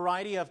all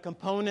variety of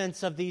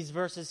components of these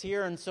verses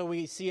here. And so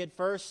we see it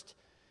first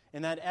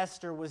in that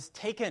Esther was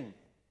taken.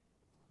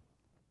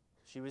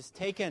 She was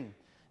taken.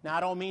 Now, I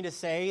don't mean to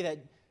say that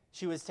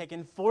she was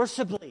taken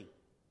forcibly.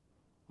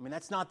 I mean,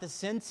 that's not the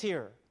sense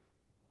here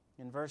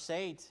in verse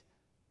 8.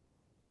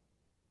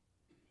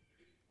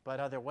 But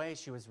other way,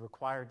 she was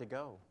required to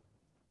go.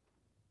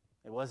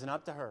 It wasn't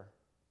up to her.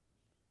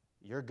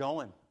 You're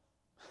going.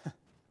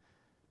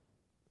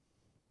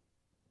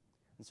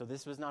 And so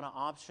this was not an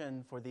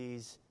option for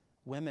these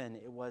women.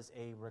 It was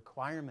a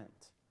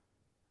requirement.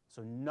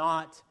 So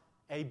not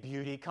a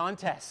beauty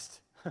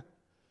contest.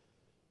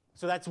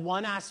 So that's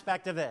one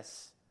aspect of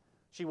this.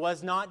 She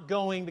was not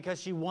going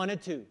because she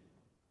wanted to.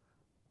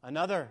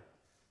 Another,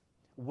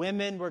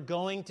 women were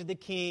going to the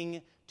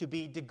king to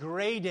be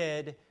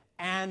degraded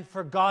and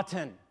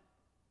forgotten.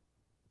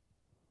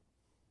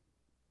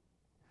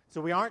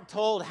 So we aren't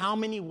told how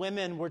many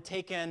women were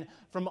taken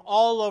from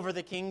all over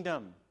the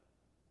kingdom.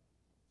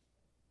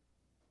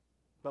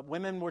 But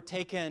women were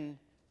taken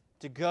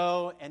to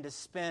go and to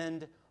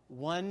spend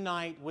one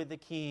night with the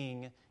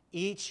king,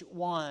 each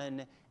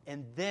one,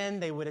 and then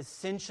they would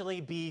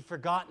essentially be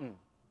forgotten.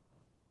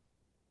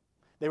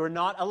 They were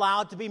not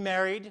allowed to be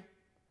married.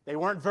 They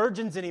weren't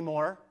virgins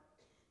anymore,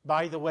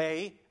 by the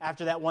way,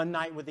 after that one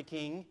night with the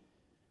king.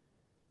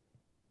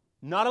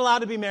 not allowed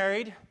to be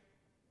married.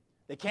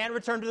 They can't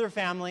return to their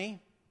family.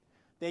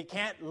 They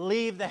can't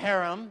leave the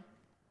harem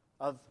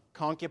of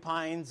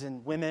concubines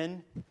and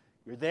women.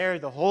 You're there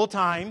the whole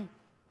time.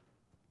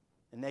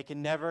 And they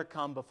can never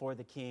come before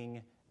the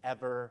king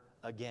ever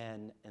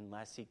again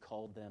unless he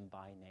called them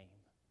by name.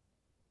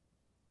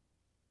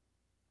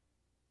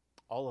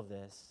 All of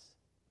this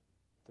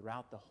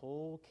throughout the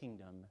whole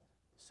kingdom.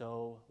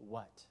 So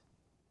what?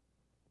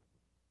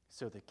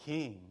 So the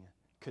king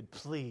could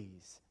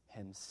please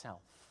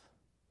himself.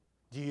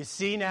 Do you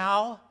see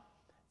now?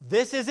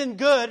 This isn't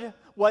good,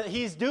 what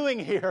he's doing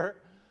here.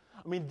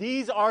 I mean,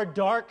 these are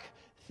dark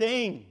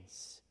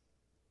things.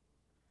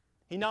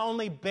 He not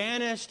only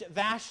banished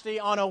Vashti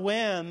on a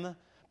whim,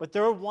 but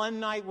their one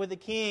night with the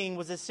king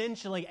was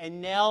essentially a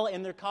nail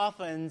in their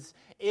coffins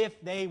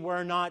if they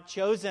were not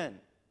chosen.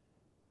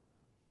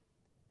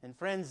 And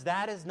friends,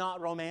 that is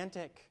not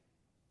romantic.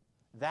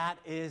 That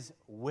is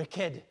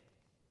wicked.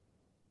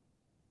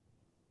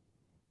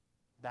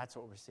 That's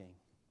what we're seeing.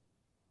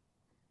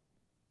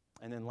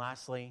 And then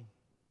lastly,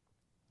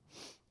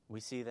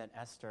 we see that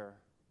Esther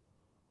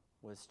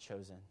was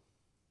chosen.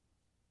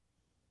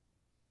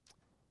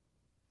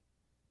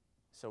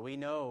 So we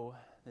know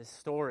this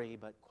story,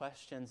 but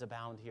questions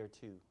abound here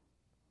too.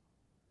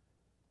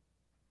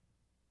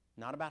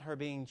 Not about her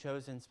being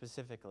chosen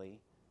specifically,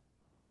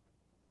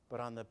 but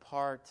on the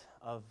part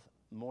of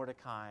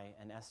Mordecai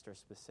and Esther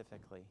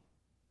specifically.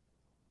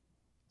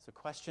 So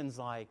questions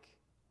like,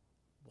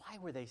 why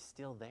were they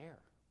still there?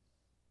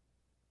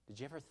 Did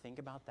you ever think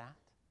about that?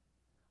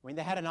 I mean,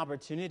 they had an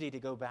opportunity to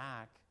go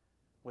back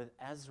with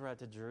Ezra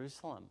to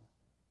Jerusalem.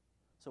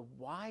 So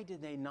why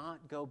did they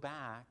not go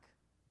back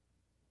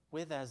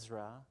with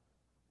Ezra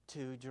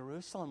to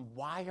Jerusalem?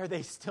 Why are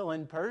they still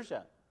in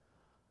Persia?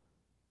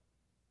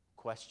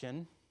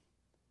 Question.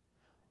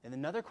 And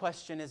another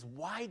question is,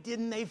 why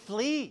didn't they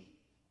flee?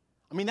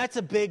 I mean, that's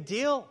a big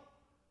deal.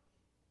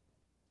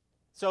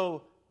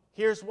 So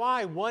here's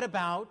why. What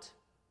about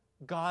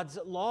God's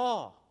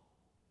law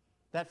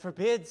that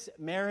forbids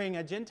marrying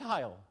a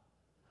Gentile?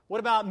 What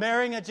about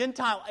marrying a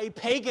Gentile, a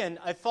pagan,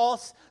 a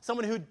false,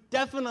 someone who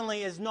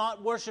definitely is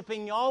not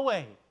worshiping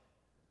Yahweh?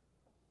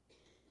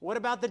 What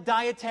about the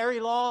dietary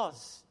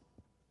laws?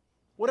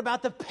 What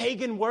about the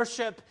pagan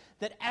worship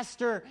that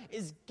Esther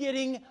is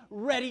getting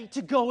ready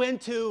to go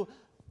into,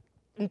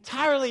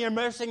 entirely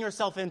immersing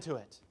herself into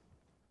it?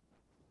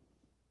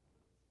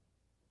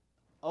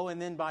 Oh,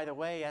 and then, by the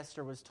way,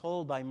 Esther was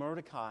told by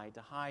Mordecai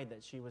to hide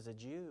that she was a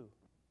Jew.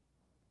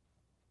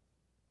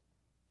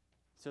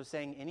 So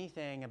saying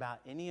anything about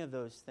any of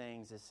those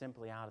things is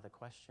simply out of the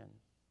question.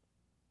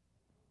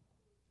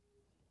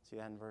 See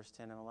that in verse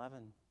 10 and 11.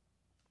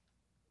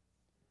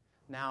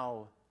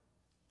 Now,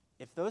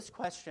 if those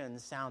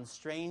questions sound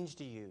strange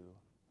to you,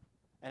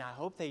 and I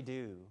hope they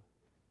do,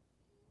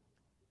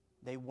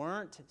 they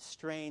weren't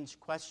strange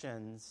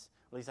questions.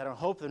 At least I don't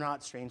hope they're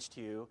not strange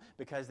to you,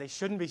 because they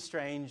shouldn't be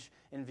strange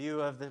in view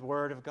of the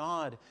Word of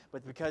God,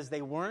 but because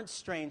they weren't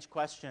strange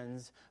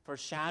questions for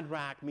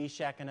Shadrach,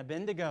 Meshach, and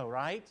Abednego,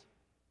 right?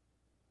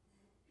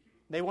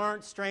 They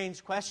weren't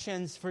strange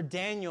questions for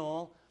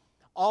Daniel,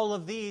 all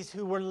of these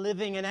who were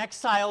living in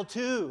exile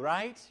too,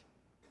 right?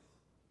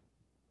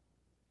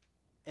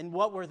 And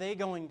what were they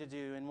going to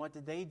do, and what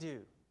did they do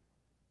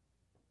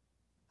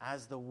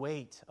as the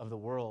weight of the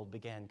world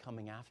began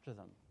coming after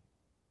them?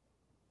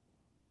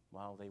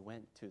 Well, they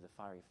went to the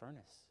fiery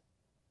furnace.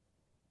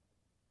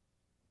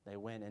 They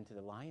went into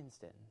the lion's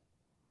den.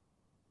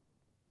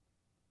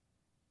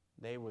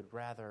 They would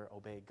rather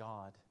obey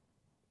God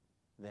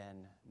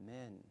than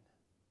men.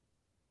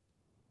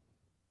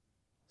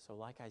 So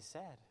like I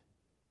said,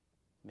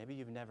 maybe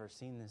you've never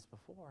seen this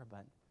before,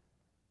 but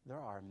there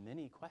are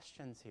many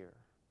questions here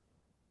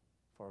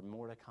for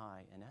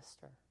Mordecai and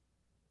Esther.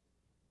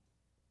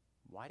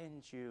 Why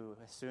didn't you,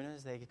 as soon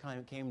as they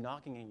came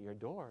knocking at your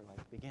door,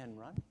 begin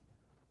running?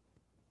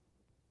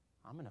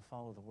 I'm going to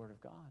follow the Word of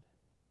God.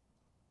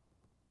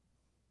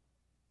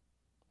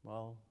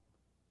 Well,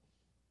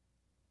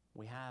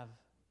 we have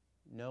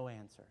no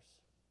answers,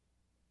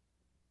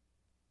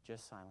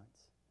 just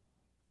silence.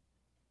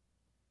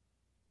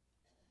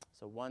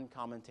 So one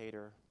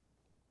commentator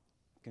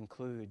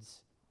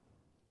concludes,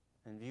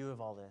 in view of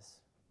all this,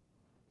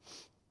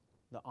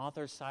 the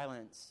author's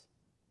silence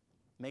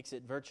makes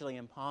it virtually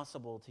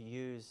impossible to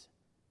use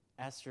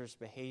Esther's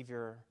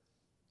behavior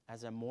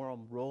as a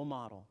moral role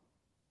model,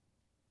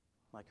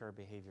 like her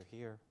behavior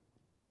here.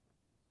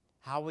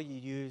 How will you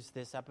use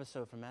this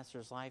episode from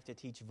Esther's life to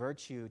teach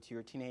virtue to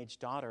your teenage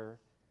daughter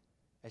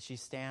as she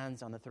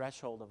stands on the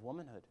threshold of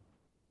womanhood?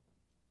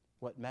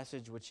 What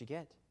message would she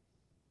get?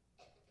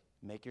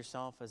 Make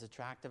yourself as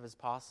attractive as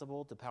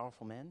possible to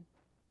powerful men?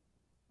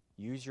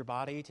 Use your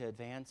body to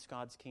advance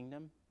God's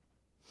kingdom?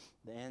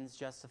 The ends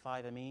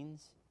justify the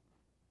means?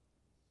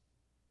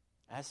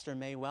 Esther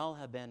may well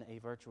have been a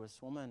virtuous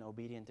woman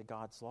obedient to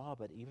God's law,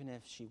 but even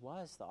if she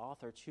was, the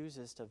author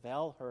chooses to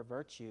veil her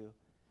virtue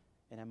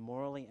in a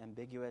morally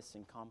ambiguous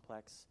and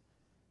complex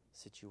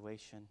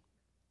situation.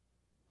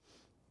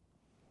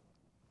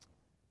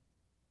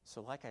 So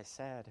like I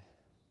said,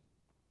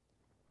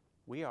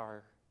 we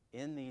are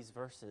in these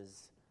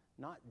verses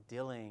not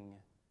dealing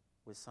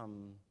with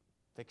some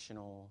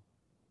fictional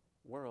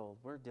world.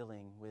 We're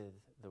dealing with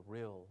the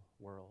real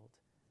world.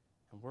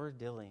 And we're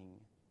dealing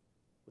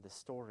with a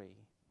story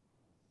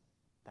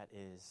that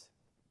is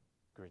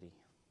gritty.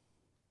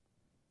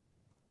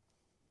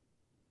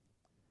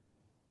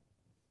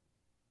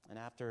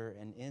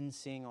 And in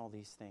seeing all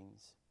these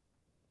things,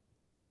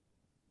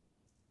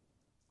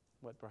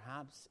 what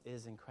perhaps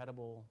is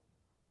incredible,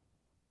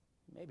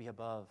 maybe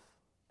above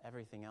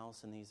everything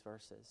else in these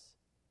verses,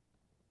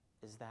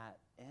 is that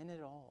in it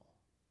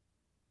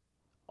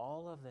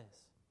all of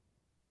this,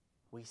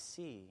 we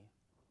see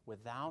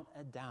without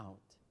a doubt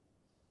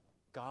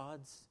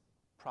God's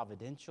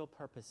providential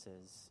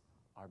purposes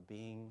are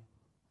being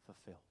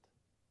fulfilled.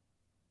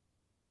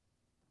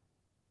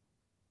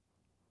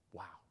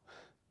 Wow.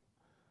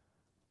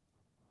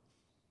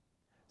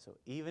 So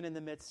even in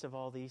the midst of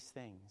all these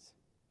things,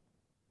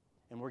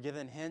 and we're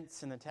given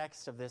hints in the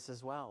text of this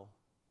as well,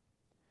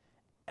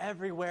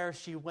 everywhere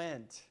she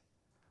went,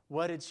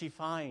 what did she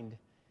find?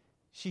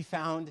 She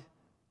found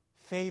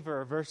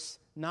favor. Verse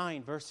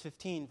 9, verse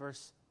 15,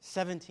 verse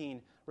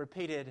 17,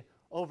 repeated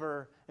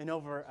over and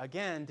over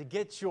again to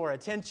get your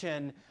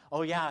attention.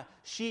 Oh yeah,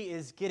 she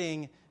is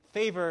getting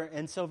favor.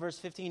 And so verse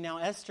 15, now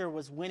Esther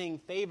was winning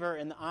favor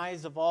in the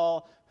eyes of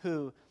all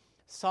who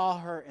saw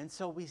her. And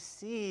so we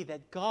see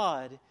that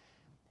God,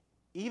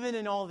 even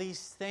in all these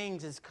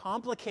things, as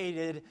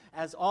complicated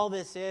as all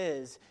this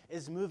is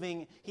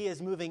moving, He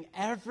is moving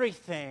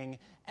everything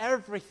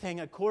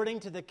according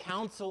to the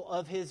counsel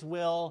of His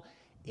will,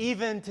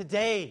 even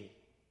today.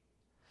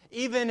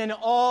 Even in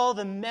all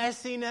the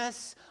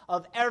messiness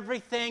of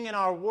everything in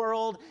our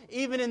world,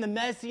 even in the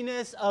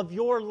messiness of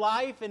your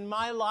life and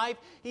my life,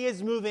 He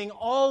is moving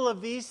all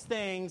of these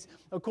things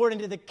according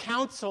to the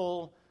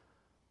counsel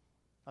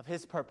of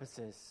His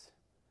purposes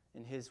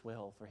and His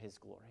will for His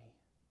glory.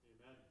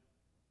 Amen.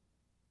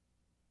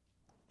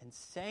 And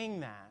saying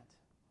that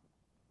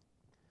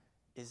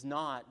is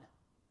not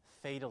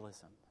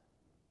fatalism,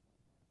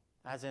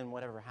 as in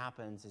whatever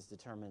happens is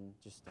determined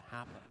just to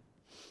happen.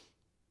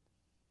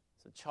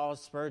 So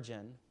Charles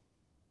Spurgeon,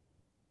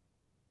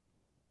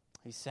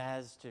 he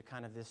says to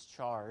kind of this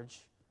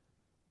charge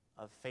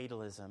of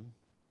fatalism,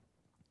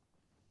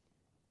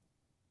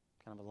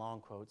 kind of a long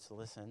quote, so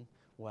listen.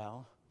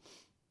 Well,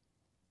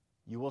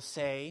 you will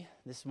say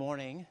this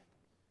morning,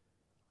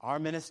 our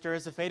minister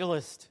is a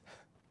fatalist.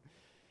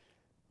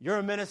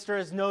 Your minister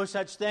is no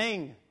such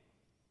thing.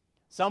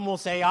 Some will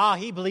say,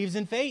 he believes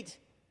in fate.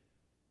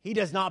 He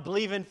does not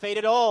believe in fate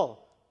at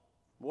all.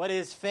 What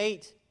is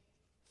fate?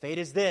 Fate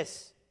is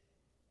this.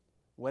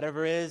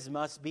 Whatever is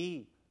must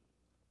be.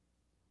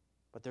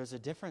 But there's a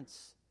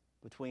difference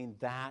between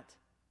that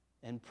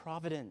and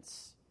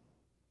providence.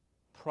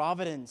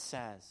 Providence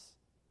says,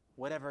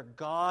 whatever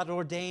God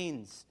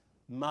ordains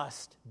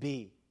must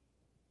be.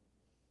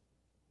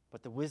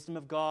 But the wisdom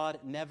of God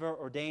never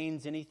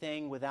ordains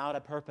anything without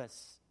a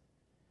purpose.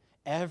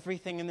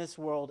 Everything in this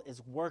world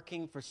is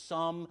working for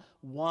some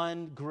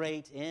one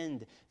great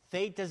end.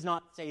 Fate does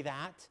not say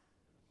that.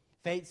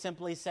 Fate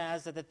simply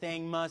says that the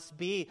thing must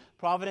be.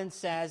 Providence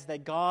says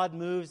that God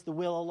moves the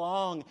wheel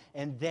along,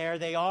 and there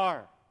they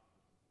are.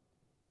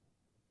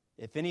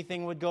 If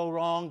anything would go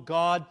wrong,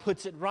 God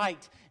puts it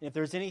right. And if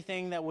there's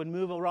anything that would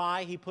move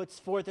awry, He puts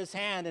forth His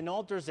hand and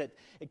alters it.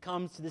 It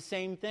comes to the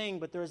same thing,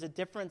 but there is a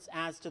difference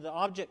as to the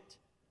object.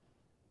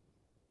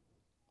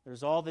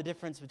 There's all the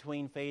difference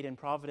between fate and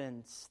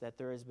providence that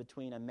there is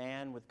between a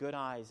man with good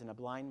eyes and a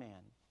blind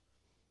man.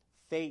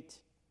 Fate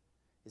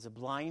is a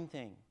blind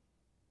thing.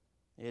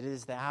 It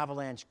is the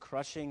avalanche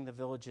crushing the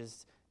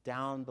villages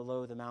down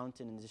below the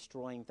mountain and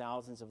destroying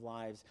thousands of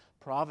lives.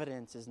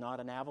 Providence is not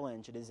an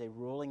avalanche. It is a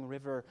rolling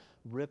river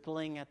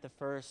rippling at the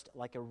first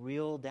like a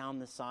reel down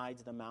the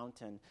sides of the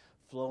mountain,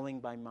 flowing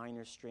by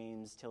minor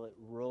streams till it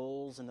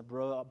rolls in the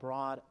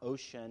broad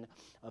ocean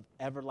of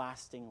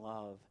everlasting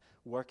love,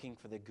 working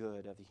for the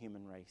good of the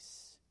human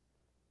race.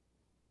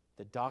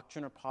 The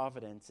doctrine of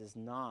providence is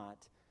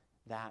not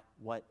that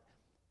what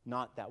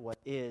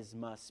is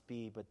must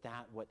be, but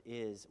that what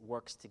is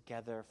works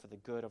together for the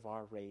good of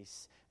our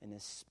race, and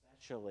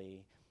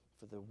especially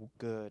for the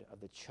good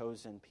of the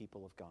chosen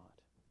people of God.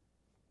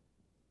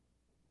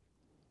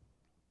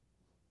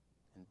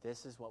 And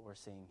this is what we're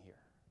seeing here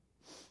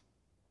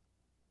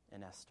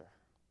in Esther.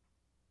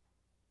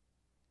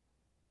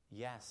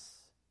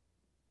 Yes,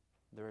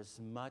 there is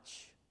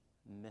much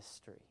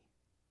mystery,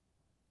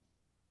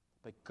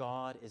 but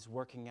God is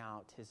working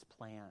out His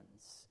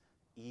plans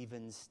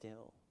even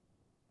still.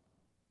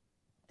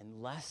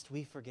 And lest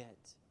we forget,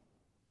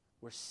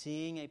 we're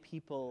seeing a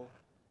people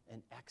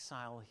in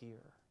exile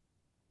here.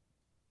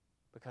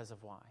 Because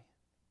of why?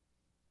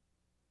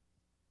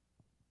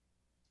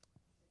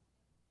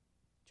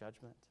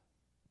 Judgment.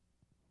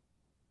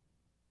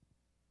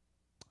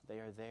 They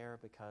are there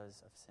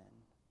because of sin.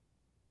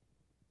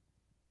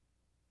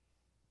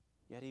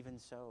 Yet even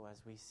so,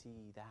 as we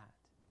see that,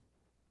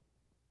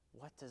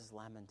 what does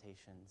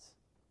Lamentations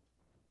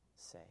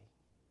say?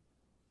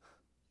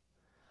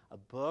 a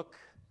book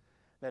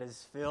that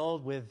is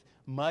filled with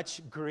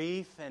much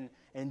grief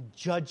and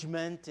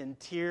judgment and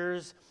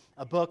tears,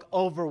 a book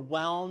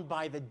overwhelmed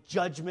by the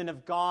judgment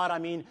of God. I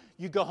mean,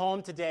 you go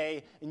home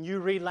today and you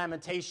read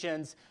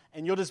Lamentations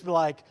and you'll just be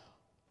like,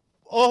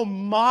 oh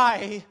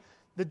my,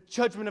 the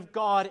judgment of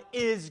God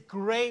is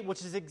great,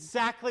 which is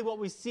exactly what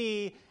we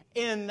see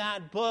in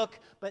that book.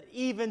 But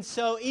even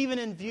so, even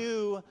in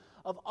view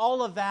of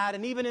all of that,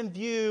 and even in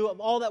view of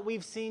all that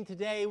we've seen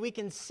today, we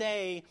can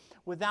say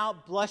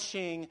without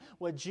blushing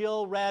what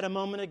Jill read a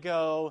moment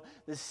ago,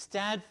 the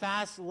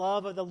steadfast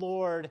love of the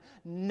Lord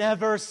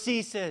never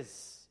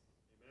ceases.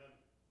 Amen.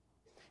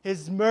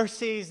 His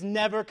mercies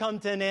never come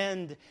to an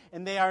end,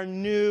 and they are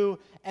new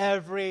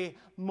every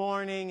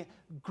morning.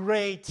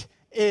 Great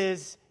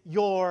is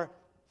your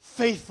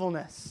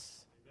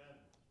faithfulness. Amen.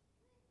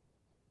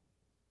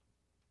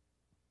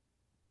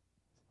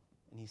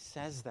 And he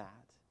says that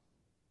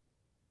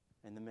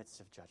in the midst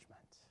of judgment,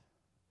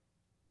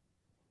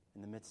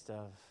 in the midst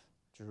of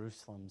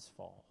Jerusalem's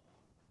fall,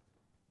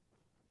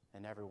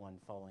 and everyone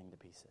falling to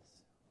pieces,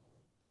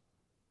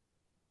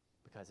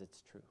 because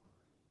it's true.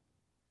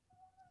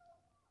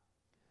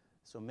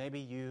 So maybe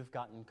you've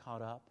gotten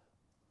caught up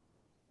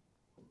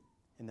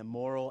in the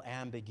moral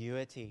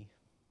ambiguity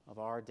of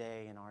our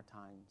day and our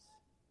times.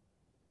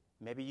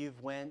 Maybe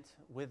you've went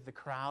with the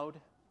crowd.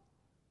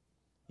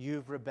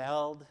 You've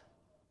rebelled.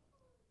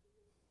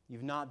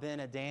 You've not been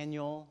a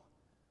Daniel.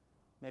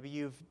 Maybe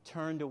you've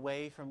turned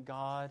away from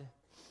God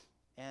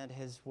and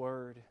His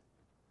Word.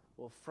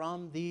 Well,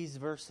 from these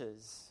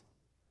verses,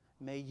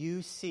 may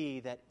you see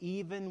that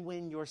even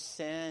when your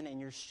sin and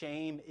your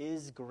shame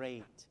is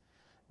great,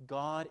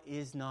 God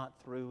is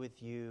not through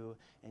with you,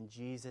 and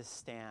Jesus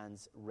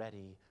stands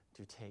ready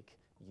to take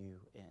you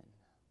in.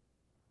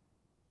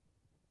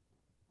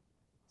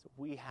 So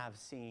we have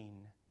seen,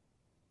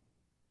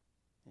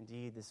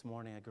 indeed, this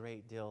morning, a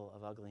great deal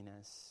of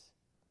ugliness.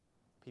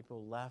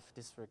 People left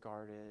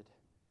disregarded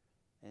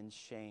and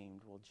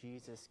shamed. Well,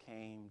 Jesus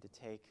came to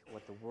take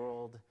what the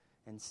world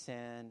and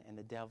sin and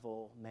the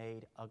devil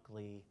made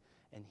ugly,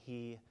 and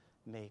He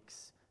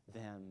makes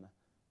them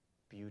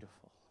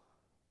beautiful.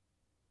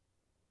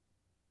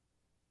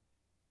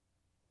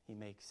 He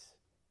makes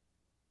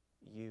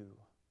you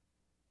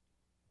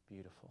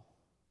beautiful.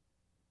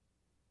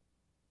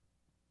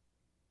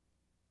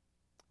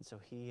 And so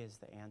He is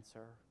the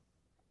answer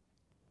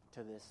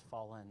to this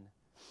fallen,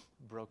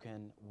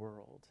 broken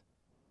world.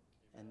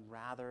 And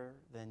rather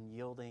than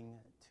yielding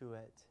to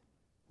it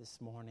this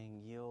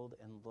morning, yield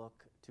and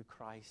look to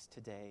Christ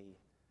today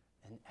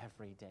and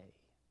every day,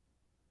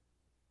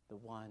 the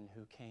one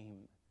who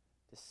came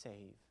to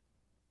save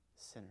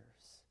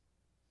sinners,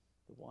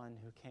 the one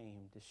who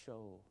came to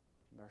show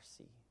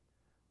mercy,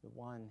 the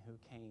one who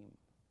came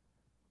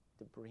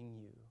to bring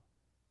you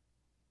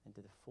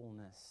into the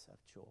fullness of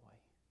joy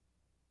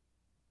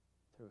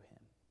through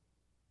Him.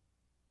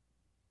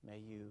 May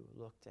you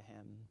look to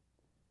Him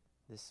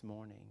this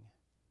morning.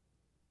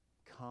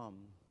 Come,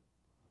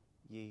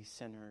 ye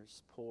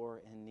sinners,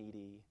 poor and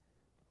needy,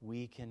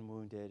 weak and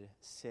wounded,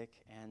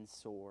 sick and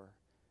sore.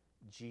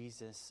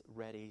 Jesus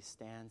ready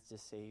stands to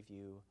save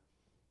you,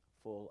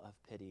 full of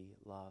pity,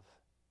 love,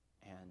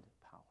 and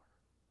power.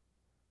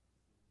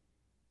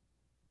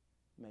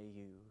 May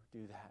you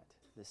do that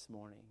this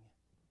morning.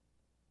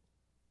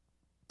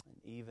 And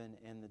even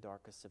in the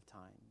darkest of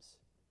times,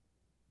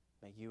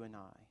 may you and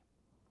I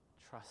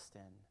trust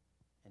in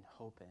and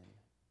hope in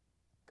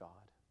God.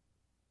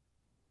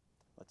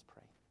 Let's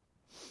pray.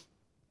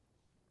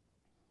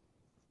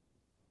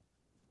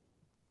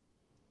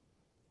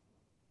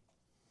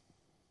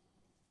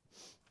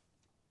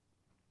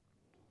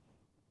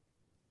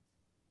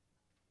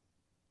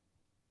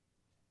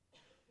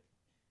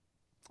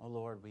 Oh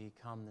Lord, we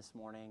come this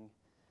morning,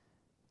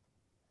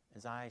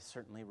 as I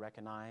certainly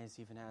recognize,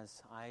 even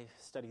as I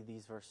study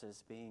these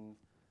verses, being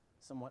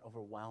somewhat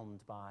overwhelmed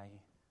by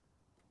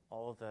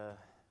all the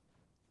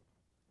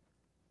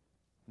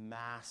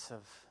mass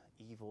of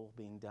evil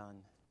being done.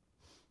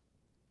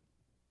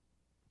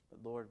 But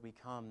Lord, we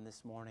come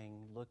this morning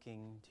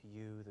looking to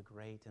You, the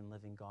great and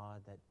living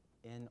God, that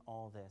in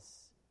all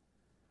this,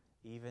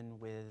 even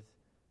with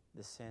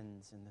the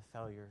sins and the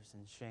failures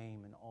and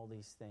shame and all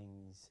these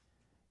things,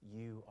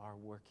 You are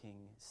working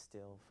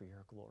still for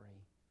Your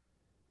glory.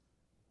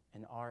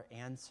 And our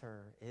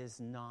answer is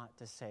not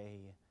to say,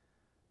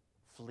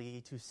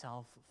 flee to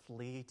self,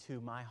 flee to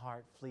my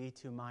heart, flee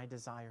to my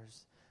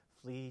desires,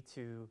 flee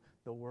to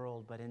the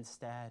world, but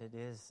instead it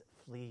is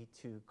flee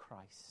to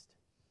Christ.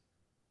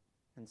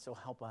 And so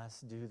help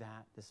us do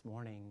that this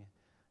morning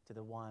to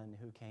the one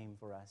who came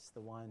for us,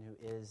 the one who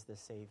is the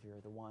Savior,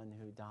 the one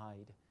who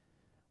died,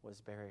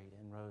 was buried,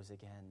 and rose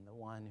again, the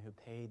one who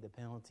paid the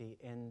penalty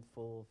in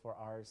full for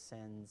our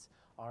sins,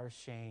 our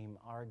shame,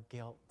 our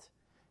guilt.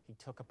 He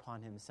took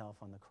upon Himself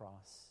on the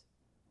cross.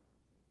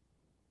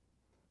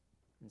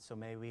 And so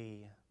may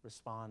we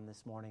respond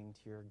this morning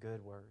to Your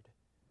good word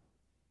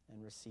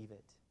and receive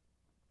it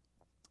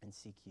and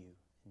seek You.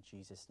 In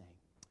Jesus' name,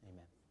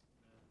 amen.